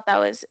 I thought that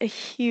was a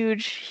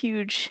huge,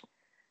 huge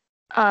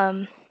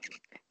um,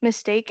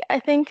 mistake. I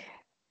think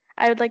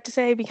I would like to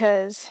say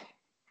because,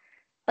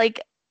 like,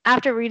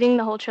 after reading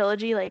the whole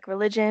trilogy, like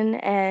religion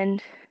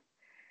and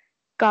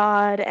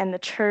God and the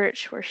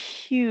church were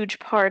huge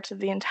parts of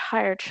the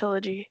entire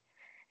trilogy,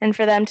 And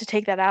for them to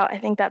take that out, I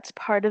think that's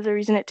part of the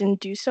reason it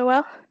didn't do so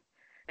well,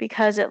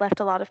 because it left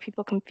a lot of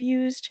people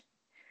confused.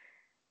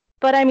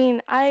 But I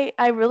mean, I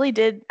really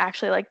did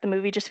actually like the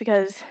movie just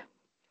because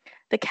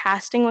the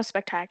casting was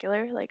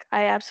spectacular. Like,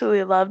 I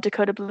absolutely loved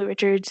Dakota Blue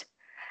Richards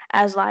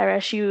as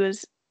Lyra. She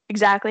was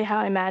exactly how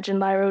I imagined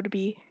Lyra to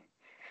be.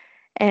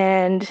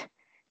 And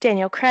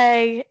Daniel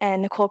Craig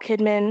and Nicole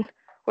Kidman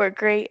were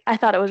great. I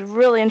thought it was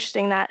really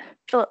interesting that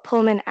Philip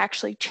Pullman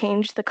actually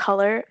changed the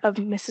color of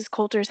Mrs.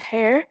 Coulter's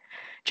hair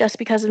just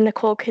because of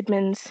Nicole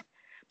Kidman's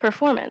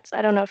performance.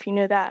 I don't know if you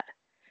knew that.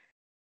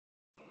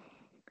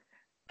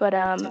 But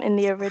in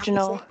the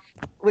original,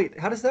 Wait,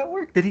 how does that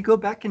work? Did he go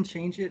back and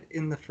change it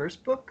in the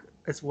first book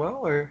as well,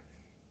 or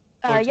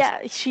just?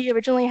 yeah, she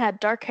originally had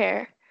dark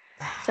hair.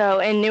 So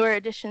in newer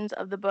editions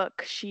of the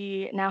book,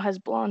 she now has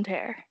blonde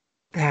hair.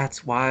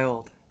 That's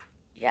wild.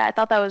 Yeah, I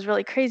thought that was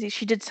really crazy.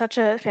 She did such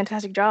a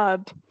fantastic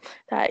job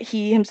that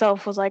he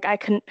himself was like, I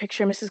couldn't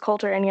picture Mrs.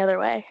 Coulter any other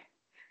way.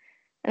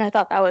 And I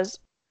thought that was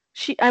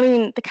I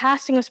mean, the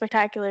casting was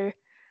spectacular.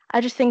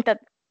 I just think that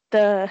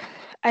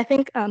I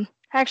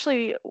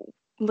actually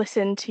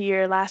listened to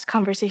your last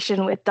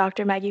conversation with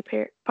Dr. Maggie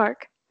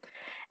Park,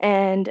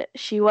 and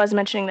she was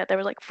mentioning that there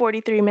was like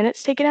 43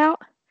 minutes taken out,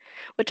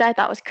 which I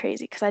thought was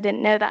crazy because I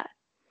didn't know that.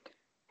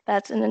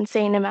 That's an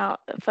insane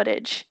amount of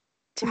footage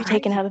to be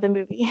taken I out of the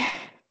movie.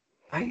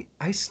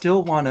 I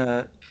still want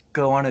to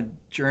go on a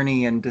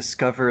journey and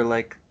discover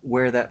like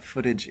where that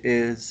footage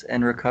is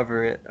and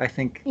recover it. I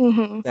think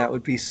hmm that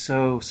would be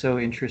so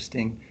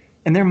interesting.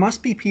 And there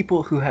must be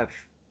people who have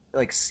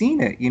like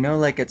seen it,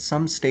 like at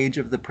some stage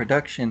of the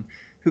production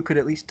who could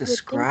at least I would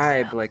think so.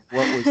 describe like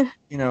what was,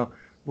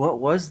 what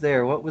was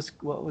there, what was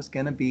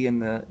going to be in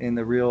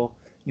the real,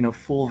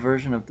 full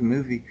version of the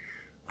movie.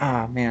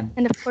 Ah, man.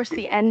 And of course,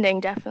 the ending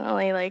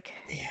definitely, like,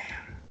 Yeah.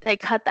 they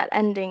cut that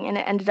ending and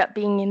it ended up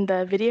being in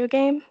the video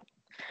game,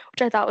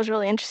 which I thought was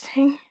really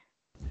interesting.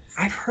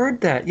 I've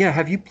heard that. Yeah,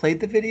 have you played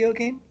the video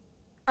game?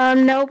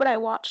 No, but I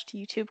watched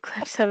YouTube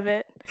clips of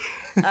it,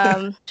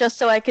 just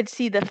so I could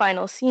see the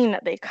final scene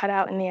that they cut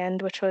out in the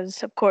end, which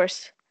was, of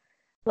course,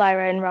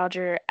 Lyra and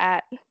Roger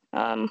at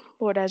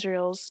Lord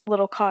Asriel's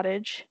little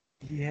cottage.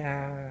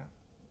 Yeah.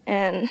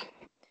 And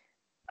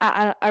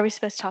are we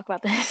supposed to talk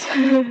about this?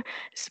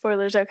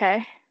 Spoilers,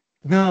 okay?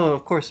 No,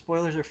 of course,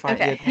 spoilers are fine.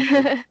 Yeah, Okay. don't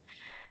worry.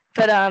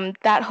 But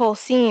that whole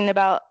scene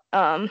about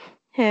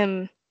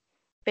him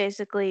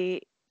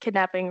basically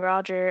kidnapping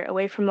Roger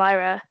away from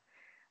Lyra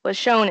was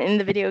shown in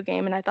the video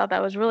game, and I thought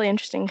that was really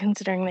interesting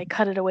considering they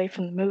cut it away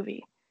from the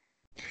movie.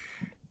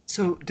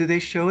 So, do they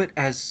show it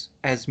as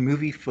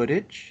movie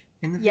footage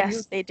in the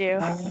video? Yes, they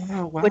do,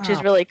 Oh, which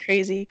is wow. really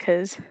crazy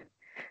because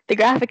the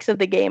graphics of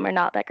the game are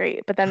not that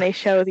great, but then they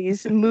show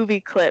these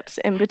movie clips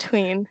in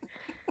between.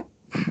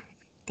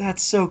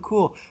 That's so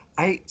cool.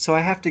 So I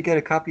have to get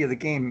a copy of the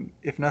game,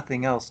 if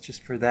nothing else,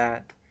 just for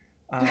that.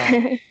 Uh,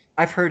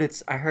 I heard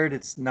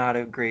it's not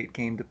a great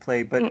game to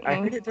play, but I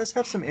Mm-mm. heard it does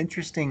have some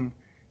interesting,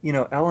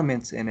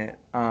 elements in it.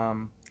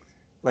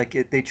 Like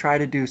they try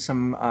to do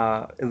some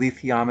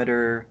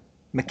alethiometer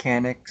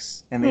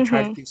mechanics, and they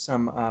try to hmm do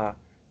some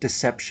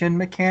deception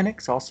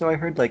mechanics. Also, I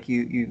heard like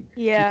you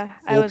can Yeah,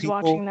 I fool was people.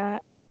 watching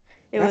that.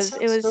 That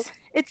sounds so.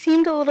 It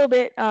seemed a little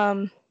bit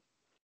a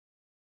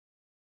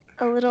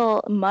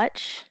little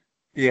much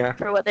Yeah.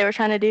 for what they were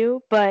trying to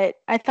do, but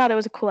I thought it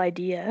was a cool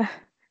idea,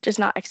 just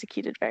not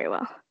executed very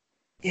well.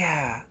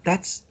 Yeah,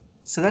 that's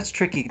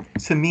tricky.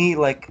 To me,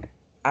 like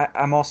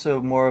I'm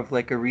also more of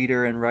like a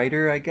reader and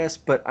writer, I guess,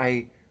 but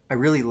I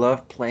really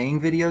love playing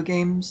video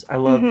games. I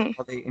love hmm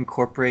how they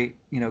incorporate,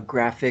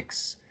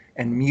 graphics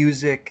and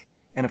music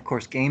and of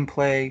course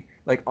gameplay,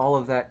 like all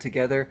of that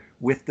together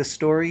with the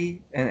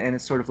story, and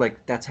it's sort of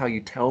like that's how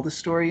you tell the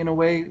story in a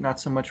way, not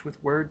so much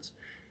with words.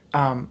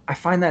 I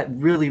find that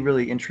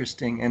really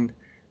interesting, and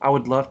I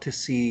would love to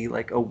see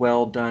like a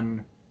well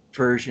done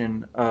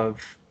version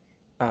of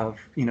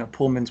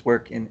Pullman's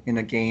work in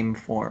a game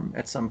form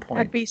at some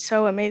That'd point. be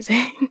so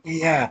amazing.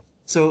 Yeah.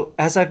 So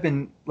as I've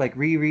been like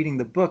rereading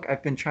the book,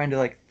 I've been trying to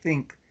like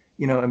think,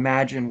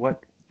 imagine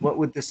what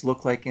would this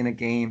look like in a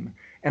game.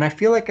 And I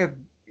feel like I've,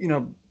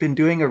 been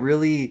doing a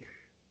really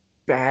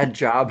bad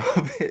job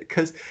of it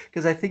because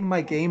I think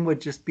my game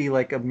would just be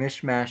like a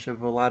mishmash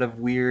of a lot of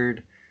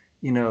weird,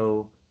 you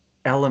know,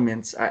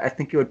 elements. I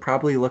think it would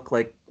probably look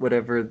like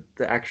whatever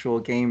the actual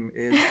game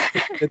is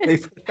that they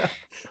put out,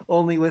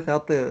 only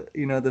without the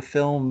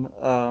film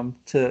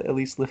to at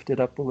least lift it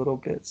up a little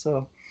bit.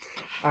 So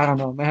I don't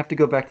know. I have to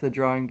go back to the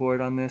drawing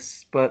board on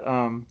this, but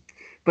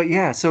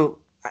yeah. So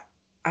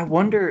I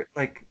wonder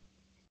like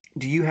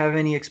do you have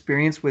any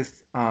experience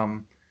with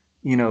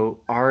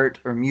art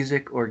or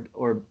music or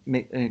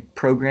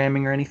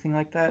programming or anything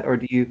like that, or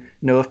do you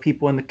know of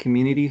people in the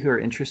community who are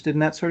interested in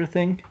that sort of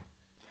thing?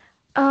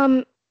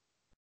 um,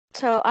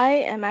 so I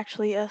am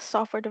actually a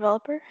software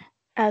developer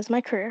as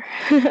my career.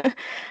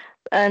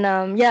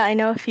 And yeah, I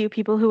know a few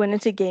people who went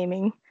into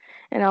gaming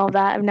and all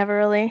that. I've never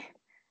really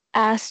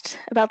asked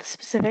about the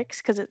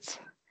specifics because it's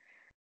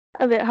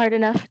a bit hard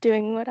enough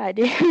doing what I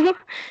do.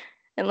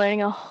 and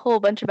learning a whole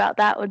bunch about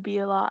that would be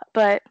a lot.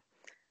 But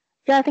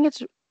yeah, I think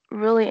it's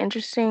really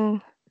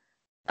interesting,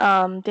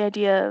 the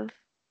idea of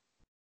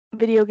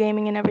video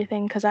gaming and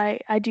everything, because I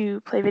do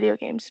play video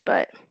games,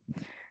 but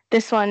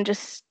this one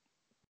just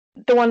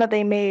the one that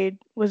they made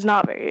was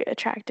not very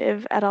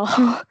attractive at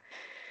all.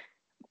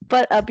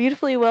 But a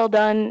beautifully well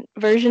done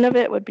version of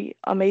it would be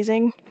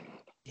amazing.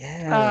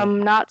 Yeah.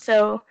 Not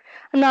so.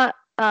 I'm not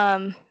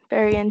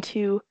very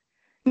into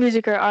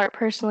music or art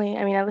personally.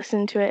 I mean, I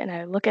listen to it and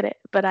I look at it,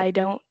 but I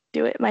don't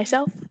do it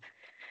myself.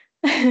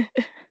 But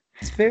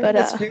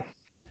That's very,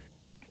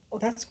 well,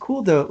 that's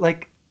cool though.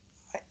 Like,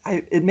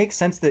 it makes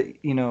sense that,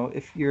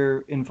 if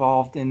you're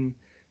involved in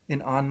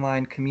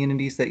online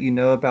communities that you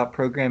know about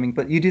programming,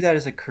 but you do that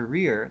as a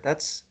career.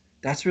 That's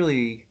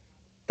really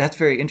that's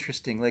very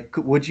interesting. Like,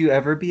 would you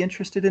ever be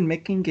interested in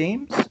making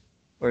games,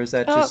 or is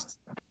that oh, just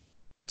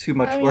too I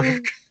much work?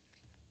 mean,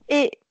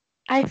 it.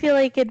 I feel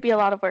like it'd be a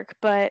lot of work,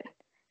 but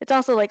it's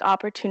also like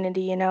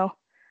opportunity,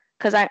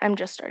 because I'm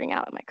just starting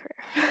out in my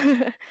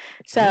career.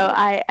 So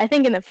Really? I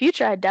think in the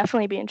future I'd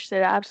definitely be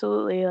interested.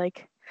 Absolutely,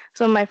 like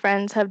some of my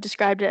friends have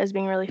described it as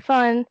being really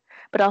fun,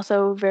 but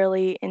also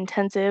really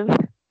intensive.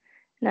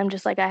 And I'm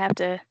just like I have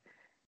to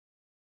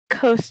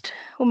coast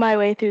my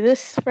way through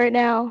this right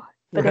now,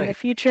 but in the Right.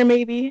 future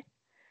maybe.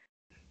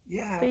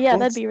 Yeah. But yeah, Well,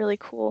 that'd be really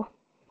cool.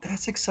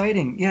 that's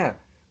exciting. Yeah.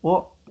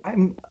 Well,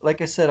 I'm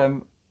like I said,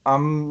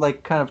 I'm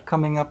like kind of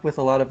coming up with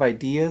a lot of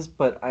ideas,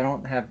 but I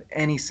don't have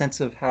any sense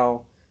of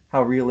how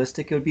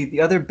realistic it would be.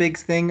 The other big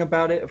thing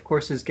about it, of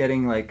course, is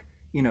getting like,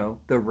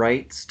 the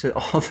rights to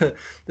all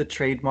the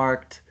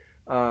trademarked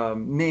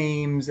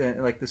names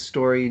and like the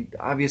story.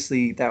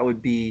 Obviously, that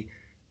would be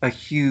a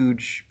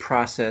huge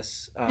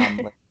process,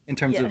 like in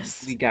terms of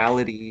Yes.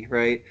 legality,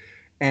 right?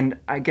 And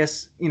I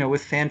guess,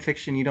 with fan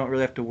fiction, you don't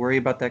really have to worry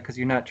about that because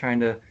you're not trying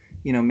to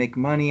make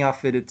money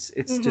off it. It's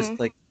Mhm. just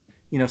like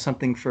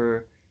something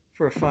for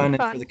fun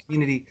and for the Fun.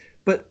 community.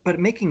 But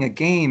making a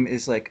game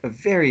is like a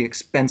very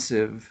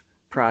expensive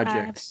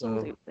project, so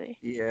Absolutely.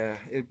 yeah,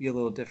 it'd be a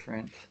little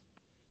different.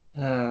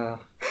 uh,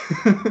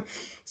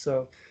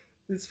 so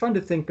it's fun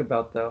to think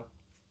about though.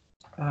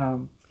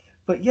 um,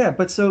 but yeah,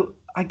 but so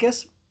I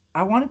guess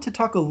I wanted to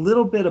talk a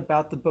little bit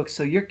about the book.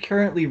 So you're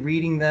currently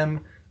reading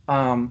them.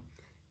 Um,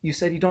 you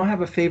said you don't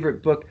have a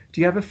favorite book. Do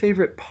you have a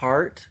favorite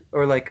part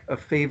or like a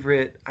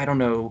favorite, I don't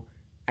know,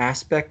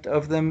 aspect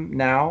of them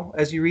now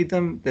as you read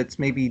them that's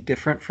maybe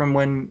different from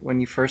when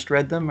you first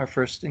read them or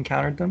first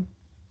encountered them?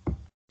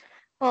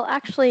 Well,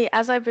 actually,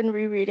 as I've been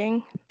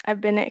rereading,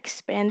 I've been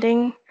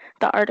expanding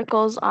the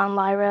articles on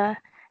Lyra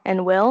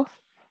and Will.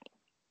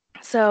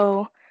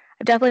 So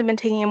I've definitely been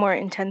taking a more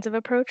intensive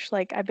approach.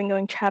 Like I've been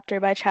going chapter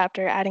by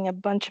chapter, adding a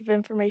bunch of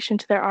information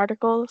to their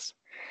articles,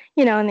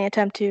 in the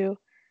attempt to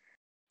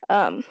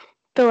um,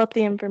 fill up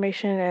the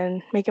information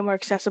and make it more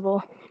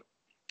accessible.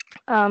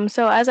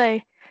 So as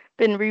I've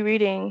been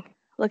rereading,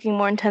 looking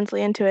more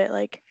intensely into it,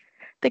 like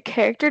the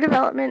character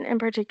development in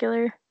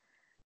particular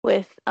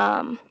with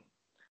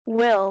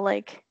Will,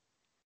 like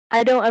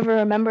I don't ever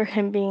remember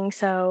him being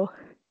so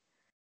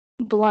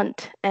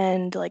blunt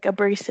and like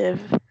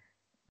abrasive.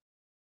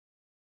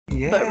 But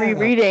Yeah,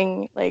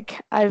 rereading, like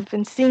I've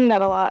been seeing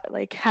that a lot,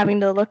 like having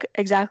to look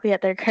exactly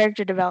at their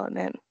character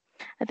development.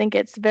 I think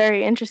it's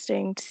very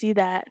interesting to see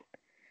that.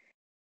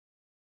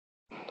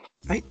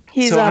 I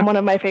He's so I'm one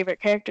of my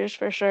favorite characters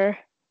for sure.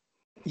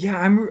 Yeah,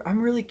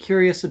 I'm really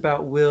curious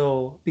about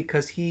Will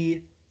because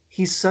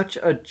he's such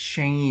a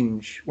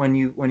change when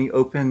you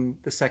open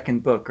the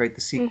second book, right?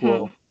 The Hmm.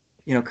 sequel,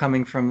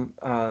 coming from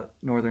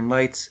Northern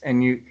Lights,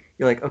 and you're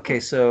like, okay,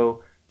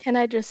 so Can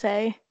I just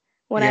say, yeah,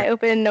 when I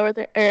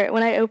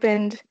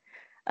opened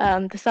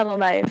the subtle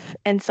knife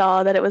and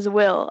saw that it was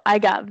Will, I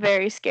got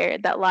very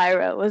scared that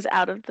Lyra was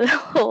out of the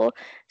whole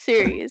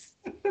series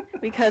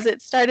because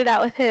it started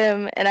out with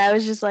him, and I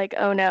was just like,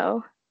 oh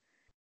no,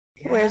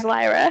 yeah, where's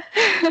Lyra?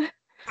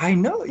 I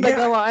know, But yeah.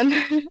 go on.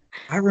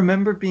 I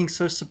remember being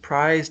so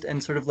surprised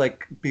and sort of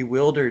like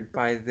bewildered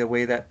by the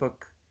way that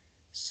book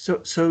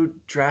so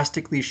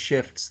drastically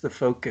shifts the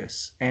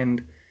focus.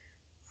 And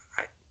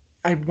I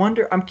I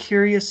wonder, I'm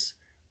curious,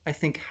 I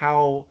think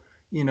how,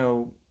 you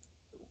know,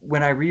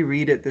 when I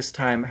reread it this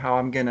time, how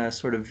I'm gonna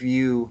sort of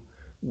view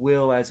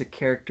Will as a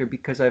character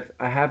because I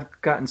have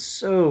gotten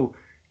so,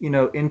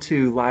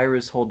 into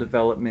Lyra's whole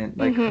development,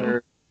 like Hmm.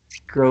 her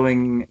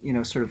growing,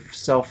 sort of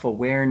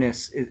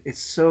self-awareness. It's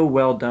so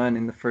well done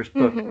in the first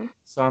book. Hmm.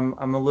 So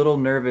I'm a little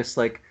nervous,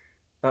 like,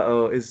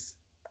 uh-oh,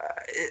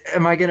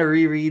 am I gonna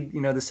reread,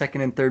 the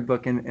second and third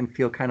book and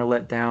feel kind of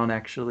let down,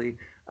 actually.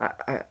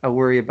 I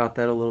worry about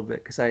that a little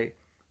bit because I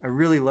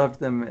really loved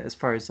them as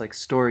far as like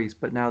stories,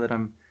 but now that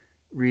I'm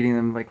reading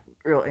them like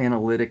real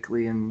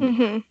analytically and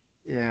Hmm.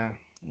 yeah,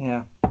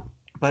 yeah.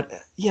 But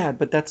yeah,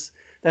 but that's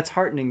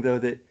heartening though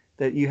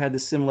that you had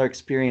this similar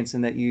experience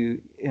and that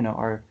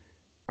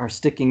are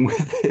sticking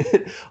with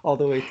it all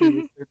the way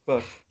through the third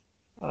book.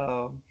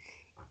 Um,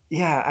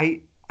 yeah,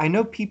 I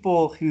know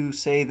people who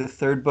say the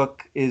third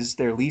book is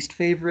their least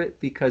favorite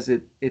because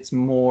it's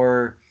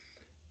more,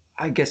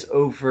 I guess,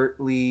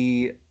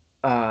 overtly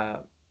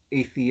uh,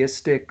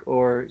 atheistic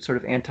or sort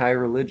of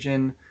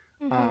anti-religion.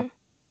 Um, Mm-hmm.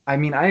 I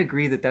mean, I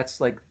agree that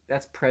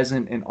that's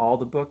present in all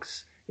the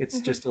books. It's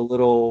Mm-hmm. just a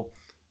little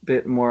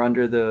bit more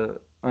under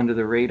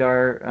the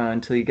radar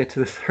until you get to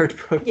the third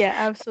book. Yeah,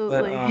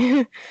 But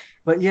absolutely.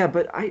 but yeah,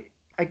 but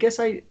I guess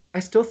I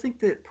still think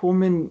that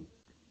Pullman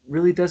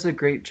really does a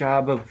great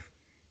job of,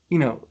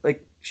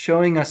 like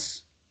showing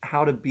us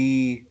how to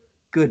be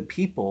good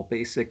people,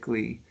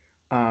 basically,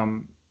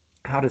 um,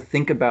 how to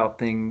think about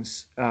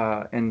things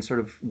and sort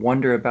of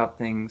wonder about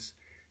things.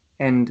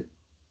 And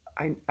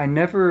I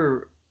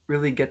never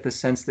really get the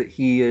sense that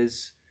he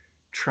is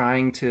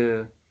trying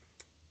to,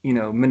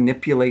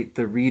 manipulate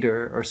the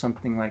reader or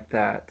something like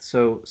that.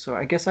 So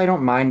I guess I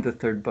don't mind the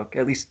third book.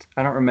 At least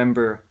I don't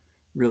remember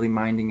really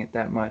minding it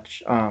that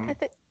much. I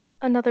think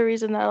another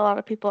reason that a lot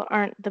of people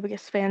aren't the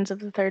biggest fans of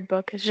the third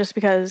book is just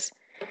because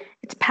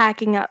it's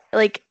packing up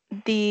like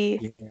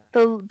the Yeah.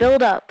 the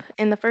build up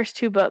in the first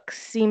two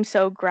books seems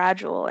so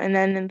gradual, and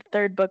then in the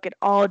third book it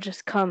all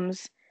just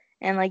comes,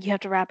 and like you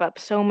have to wrap up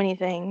so many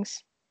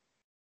things.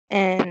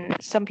 And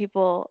some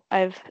people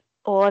I've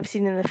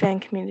seen in the fan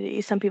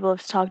community, some people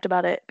have talked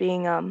about it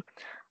being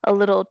a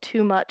little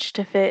too much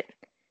to fit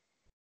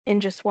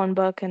in just one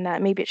book, and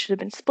that maybe it should have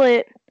been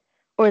split,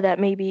 or that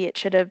maybe it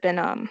should have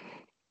been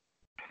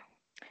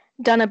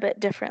done a bit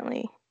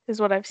differently, is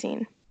what I've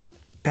seen.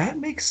 That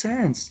makes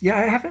sense. Yeah,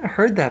 I haven't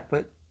heard that,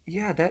 but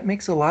yeah, that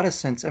makes a lot of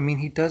sense. I mean,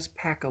 he does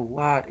pack a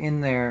lot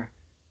in there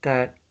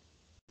that,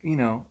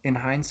 in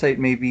hindsight,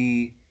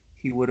 maybe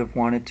he would have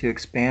wanted to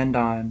expand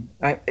on.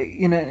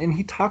 And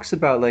he talks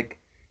about like,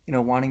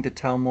 wanting to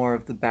tell more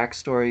of the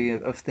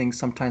backstory of things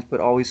sometimes,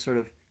 but always sort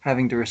of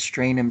having to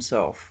restrain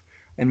himself.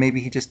 And maybe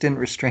he just didn't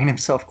restrain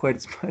himself quite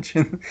as much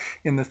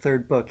in the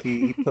third book.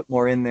 He put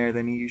more in there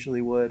than he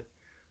usually would.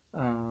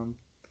 Um,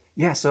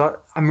 yeah, so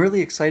I'm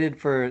really excited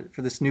for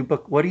this new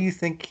book. What do you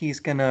think he's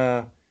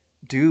gonna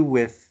do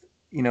with,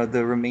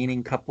 the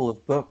remaining couple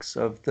of books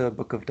of the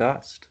Book of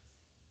Dust?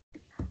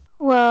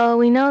 Well,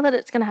 we know that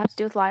it's going to have to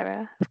do with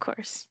Lyra, of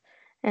course.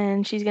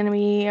 And she's going to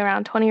be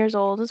around 20 years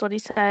old, is what he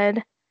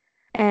said.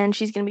 And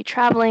she's going to be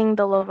traveling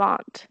the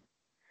Levant,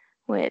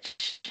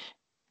 which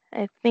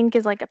I think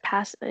is like a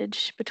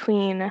passage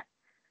between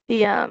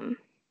the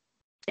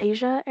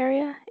Asian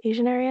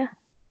area,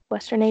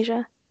 Western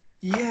Asia.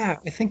 Yeah,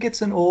 I think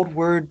it's an old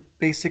word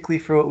basically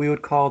for what we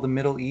would call the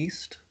Middle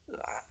East.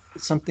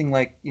 Something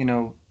like,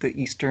 the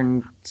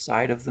eastern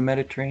side of the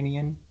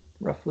Mediterranean,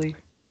 roughly.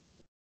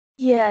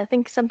 Yeah, I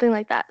think something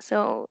like that.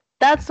 So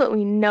that's what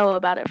we know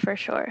about it for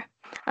sure.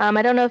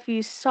 I don't know if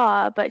you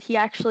saw, but he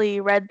actually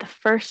read the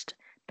first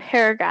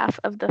paragraph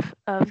of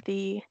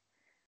the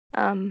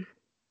um,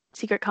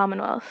 Secret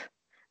Commonwealth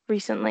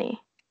recently.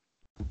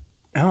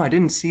 Oh, I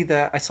didn't see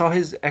that. I saw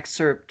his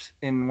excerpt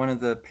in one of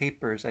the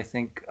papers, I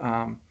think.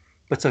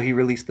 But so he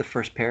released the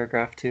first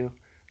paragraph too.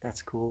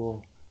 That's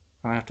cool.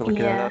 I have to look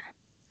that Yeah. up.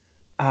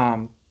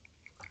 Um,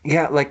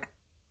 yeah, like,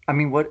 I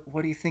mean, what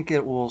do you think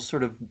it will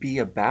sort of be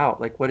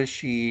about? Like, what is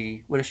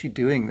she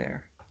doing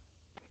there?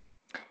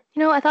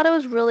 I thought it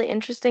was really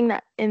interesting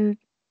that in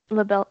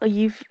La Belle,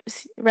 you've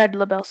read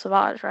La Belle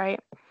Sauvage, right?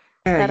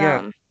 Yeah, That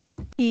yeah,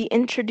 he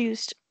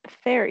introduced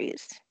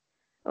fairies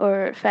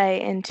or fae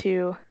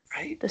into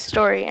right. the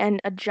story,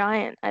 and a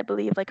giant, I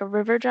believe, like a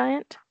river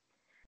giant.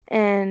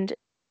 And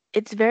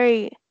it's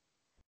very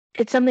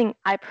it's something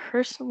I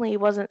personally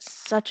wasn't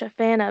such a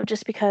fan of,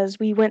 just because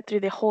we went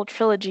through the whole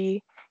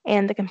trilogy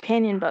and the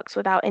companion books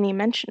without any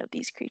mention of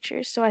these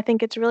creatures. So I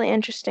think it's really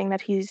interesting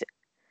that he's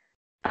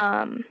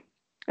um,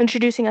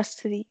 introducing us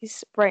to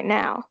these right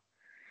now.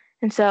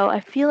 And so I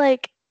feel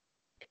like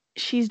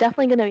she's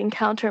definitely going to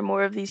encounter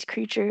more of these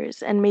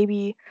creatures and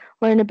maybe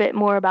learn a bit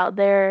more about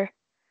their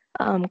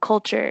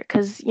culture.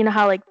 Because you know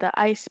how, like, the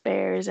ice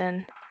bears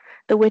and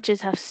the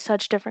witches have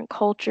such different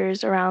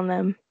cultures around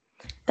them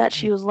that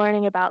she Right. was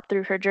learning about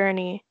through her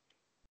journey.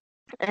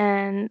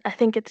 And I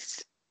think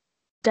it's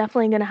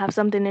definitely going to have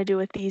something to do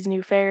with these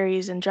new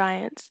fairies and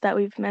giants that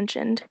we've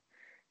mentioned.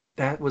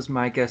 That was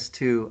my guess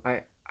too.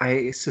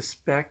 I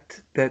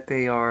suspect that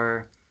they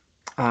are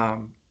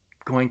um,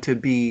 going to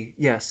be,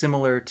 yeah,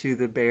 similar to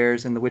the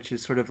bears and the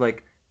witches, sort of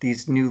like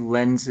these new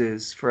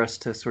lenses for us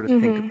to sort of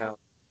think Mm-hmm. about,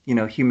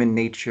 human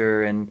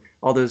nature and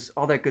all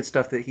that good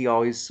stuff that he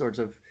always sort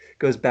of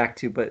goes back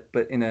to, but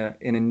in a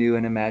new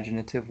and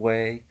imaginative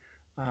way.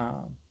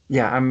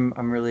 Yeah,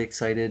 I'm really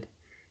excited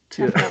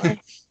to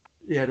Definitely.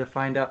 yeah, to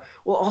find out.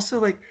 Well, also,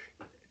 like,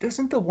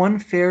 doesn't the one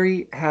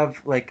fairy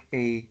have like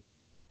a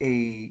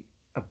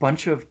a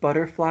bunch of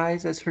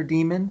butterflies as her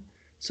demon?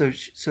 So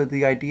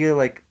the idea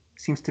like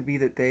seems to be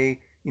that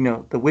they,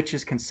 the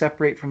witches can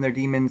separate from their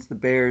demons, the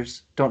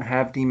bears don't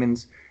have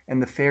demons,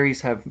 and the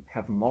fairies have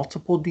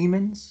multiple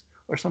demons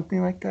or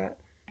something like that.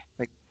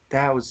 Like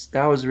that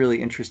was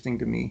really interesting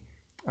to me.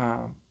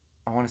 Um,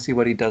 I want to see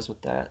what he does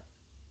with that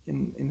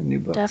in the new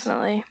books.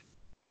 Definitely.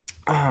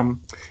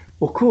 Um,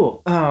 well,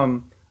 cool.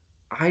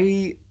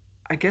 I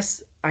I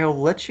guess I'll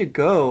let you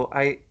go.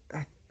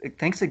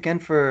 Thanks again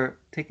for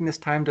taking this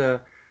time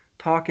to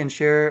talk and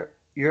share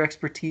your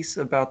expertise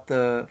about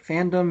the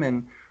fandom,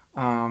 and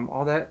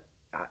all that.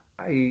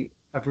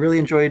 I've really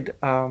enjoyed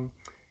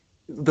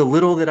the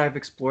little that I've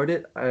explored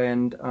it,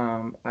 and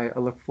I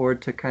look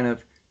forward to kind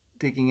of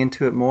digging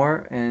into it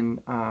more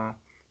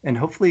and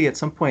hopefully at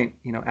some point,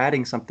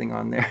 adding something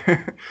on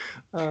there.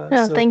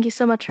 No, So thank you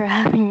so much for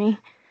having me.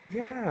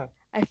 yeah,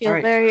 I all feel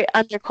right. very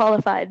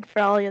underqualified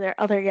for all the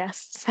other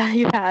guests that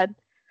you've had.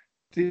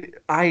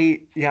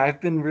 Yeah,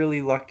 I've been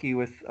really lucky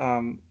with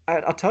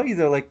I'll tell you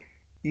though, like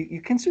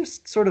you can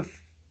just sort of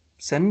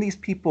send these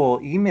people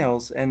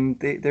emails and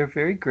they're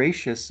very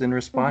gracious in Hmm.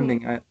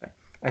 responding.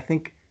 I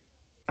think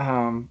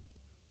um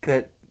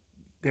that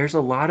there's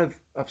a lot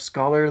of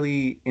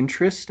scholarly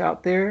interest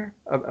out there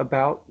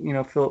about,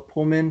 Philip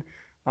Pullman.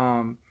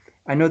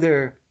 I know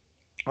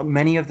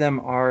many of them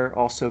are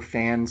also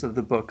fans of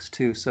the books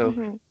too. So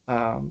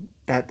Hmm.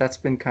 that's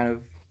been kind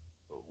of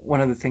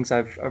one of the things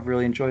I've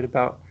really enjoyed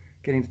about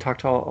getting to talk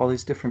to all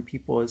these different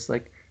people is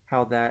like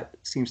how that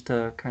seems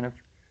to kind of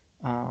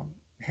um,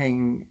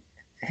 hang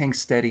hang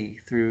steady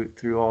through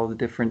all the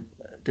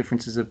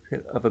differences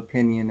of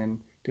opinion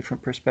and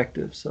different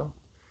perspectives. So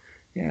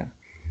yeah.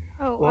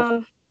 Oh,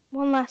 Well,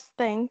 one last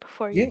thing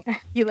before you yeah,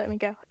 you let me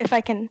go, if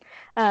I can.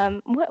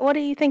 What do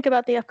you think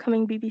about the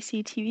upcoming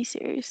BBC TV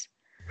series?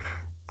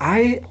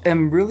 I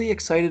am really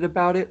excited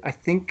about it. I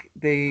think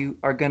they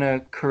are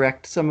gonna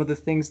correct some of the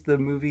things the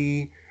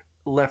movie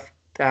left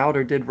out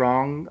or did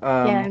wrong.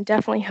 Yeah, I'm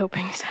definitely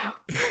hoping so.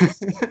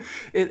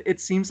 It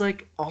seems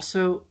like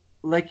also,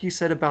 like you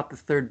said about the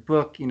third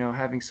book,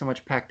 having so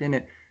much packed in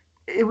it,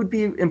 it would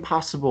be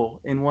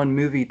impossible in one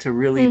movie to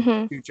really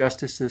Hmm. do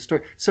justice to the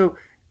story. So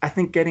I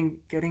think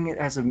getting it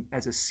as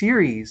a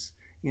series,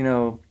 you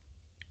know,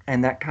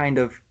 and that kind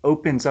of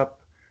opens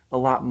up a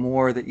lot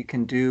more that you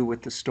can do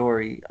with the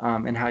story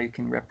and how you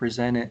can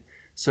represent it.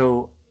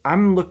 So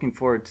I'm looking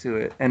forward to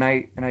it, and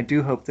I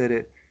do hope that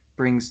it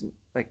brings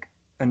like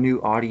a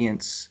new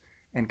audience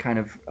and kind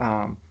of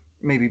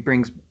maybe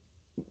brings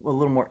a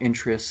little more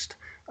interest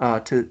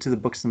to the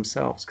books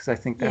themselves because I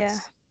think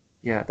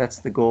Yeah, that's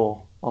the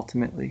goal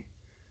ultimately.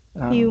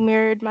 you Um,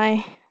 mirrored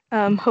my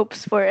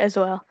hopes for it as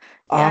well.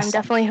 Yeah, I'm awesome.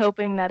 definitely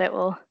hoping that it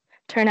will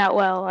turn out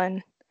well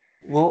and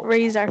Well,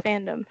 raise our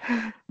fandom.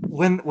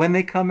 when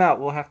they come out,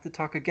 we'll have to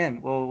talk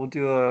again. We'll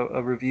do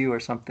a review or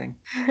something.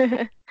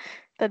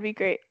 That'd be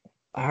great.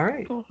 All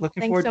right. Well,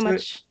 Looking thanks forward so to it.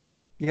 much.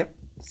 Yep.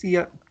 See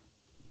ya.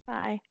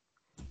 Bye.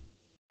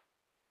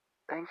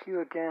 Thank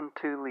you again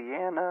to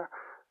Leanna,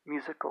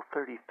 Musical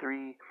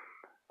 33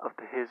 of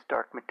the His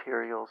Dark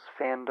Materials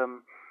fandom.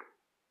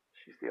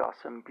 She's the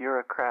awesome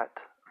bureaucrat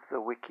of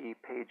the wiki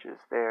pages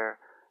there.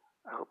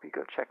 I hope you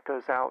go check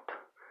those out.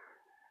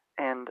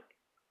 And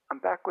I'm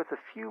back with a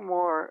few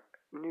more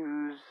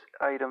news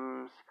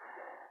items.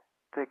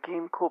 The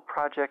Game Cool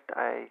project,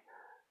 I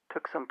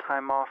took some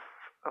time off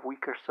a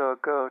week or so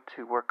ago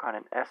to work on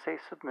an essay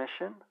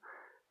submission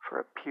for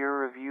a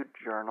peer-reviewed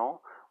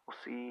journal. We'll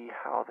see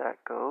how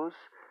that goes,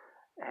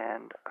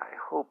 and I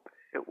hope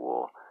it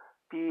will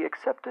be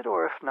accepted,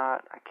 or if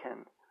not, I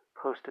can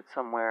post it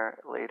somewhere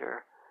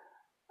later.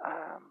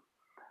 Um,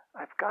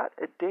 I've got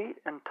a date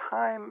and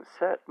time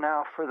set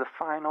now for the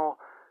final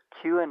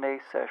Q&A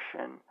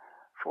session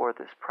for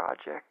this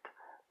project.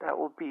 That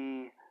will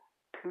be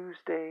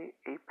Tuesday,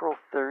 April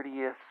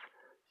 30th,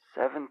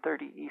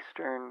 7:30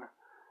 Eastern.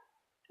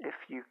 If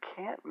you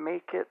can't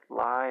make it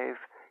live,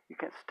 you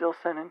can still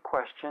send in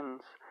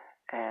questions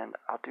and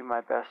I'll do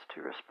my best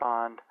to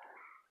respond.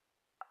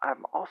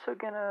 I'm also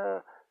going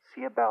to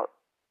see about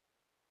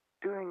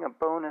doing a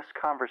bonus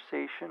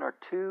conversation or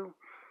two.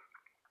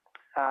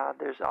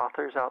 There's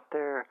authors out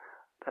there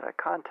that I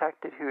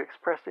contacted who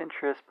expressed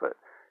interest but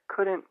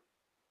couldn't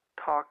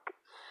talk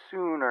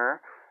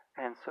sooner,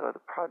 and so the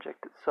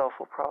project itself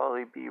will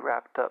probably be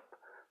wrapped up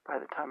by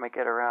the time I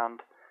get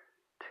around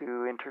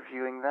to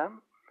interviewing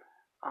them.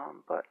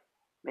 But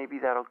maybe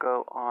that'll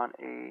go on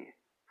a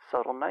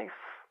Subtle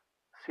Knife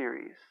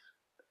series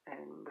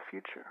in the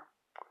future.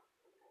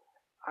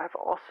 I've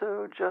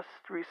also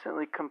just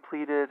recently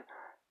completed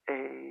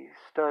a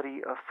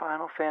study of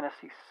Final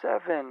Fantasy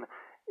VII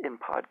in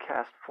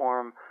podcast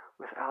form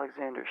with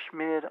Alexander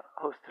Schmid,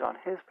 hosted on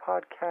his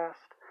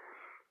podcast.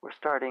 We're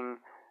starting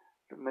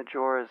the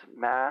Majora's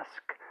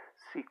Mask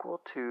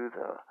sequel to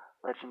the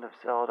Legend of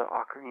Zelda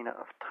Ocarina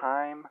of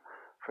Time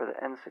for the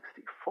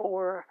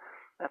N64.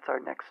 That's our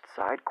next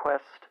side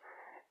quest.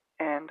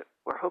 And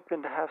we're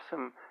hoping to have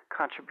some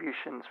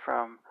contributions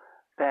from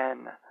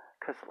Ben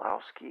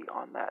Kozlowski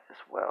on that as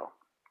well.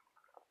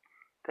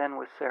 Then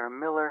with Sarah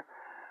Miller,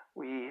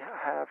 we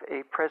have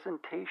a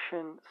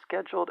presentation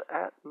scheduled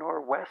at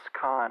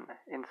NorwestCon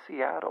in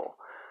Seattle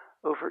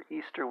over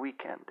Easter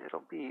weekend.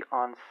 It'll be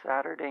on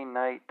Saturday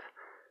night.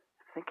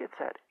 I think it's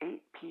at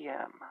 8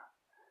 p.m.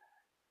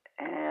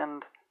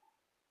 And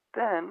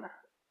then,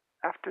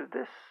 after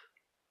this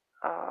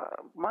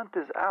month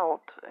is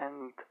out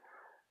and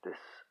this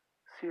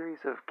series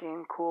of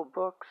Game Cool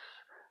books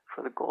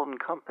for the Golden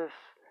Compass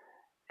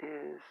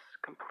is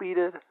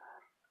completed,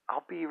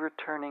 I'll be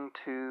returning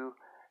to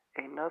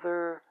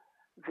another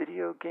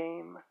video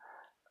game,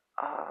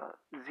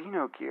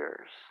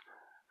 Xenogears,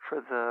 for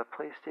the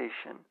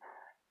PlayStation,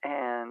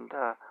 and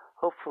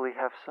hopefully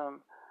have some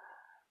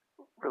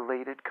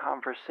related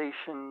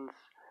conversations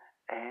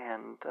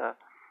and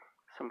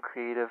some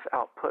creative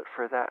output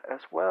for that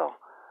as well.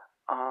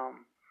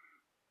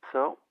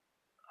 So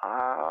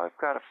I've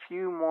got a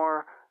few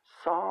more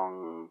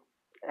song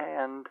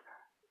and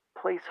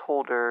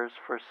placeholders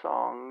for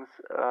songs.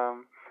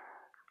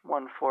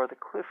 One for the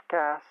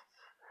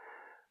Cliffcasts,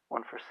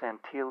 one for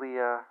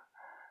Santelia,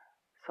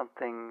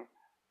 something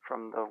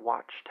from the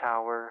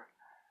Watchtower,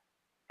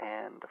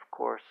 and of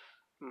course,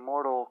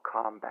 Mortal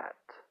Kombat.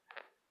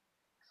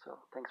 So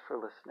thanks for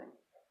listening.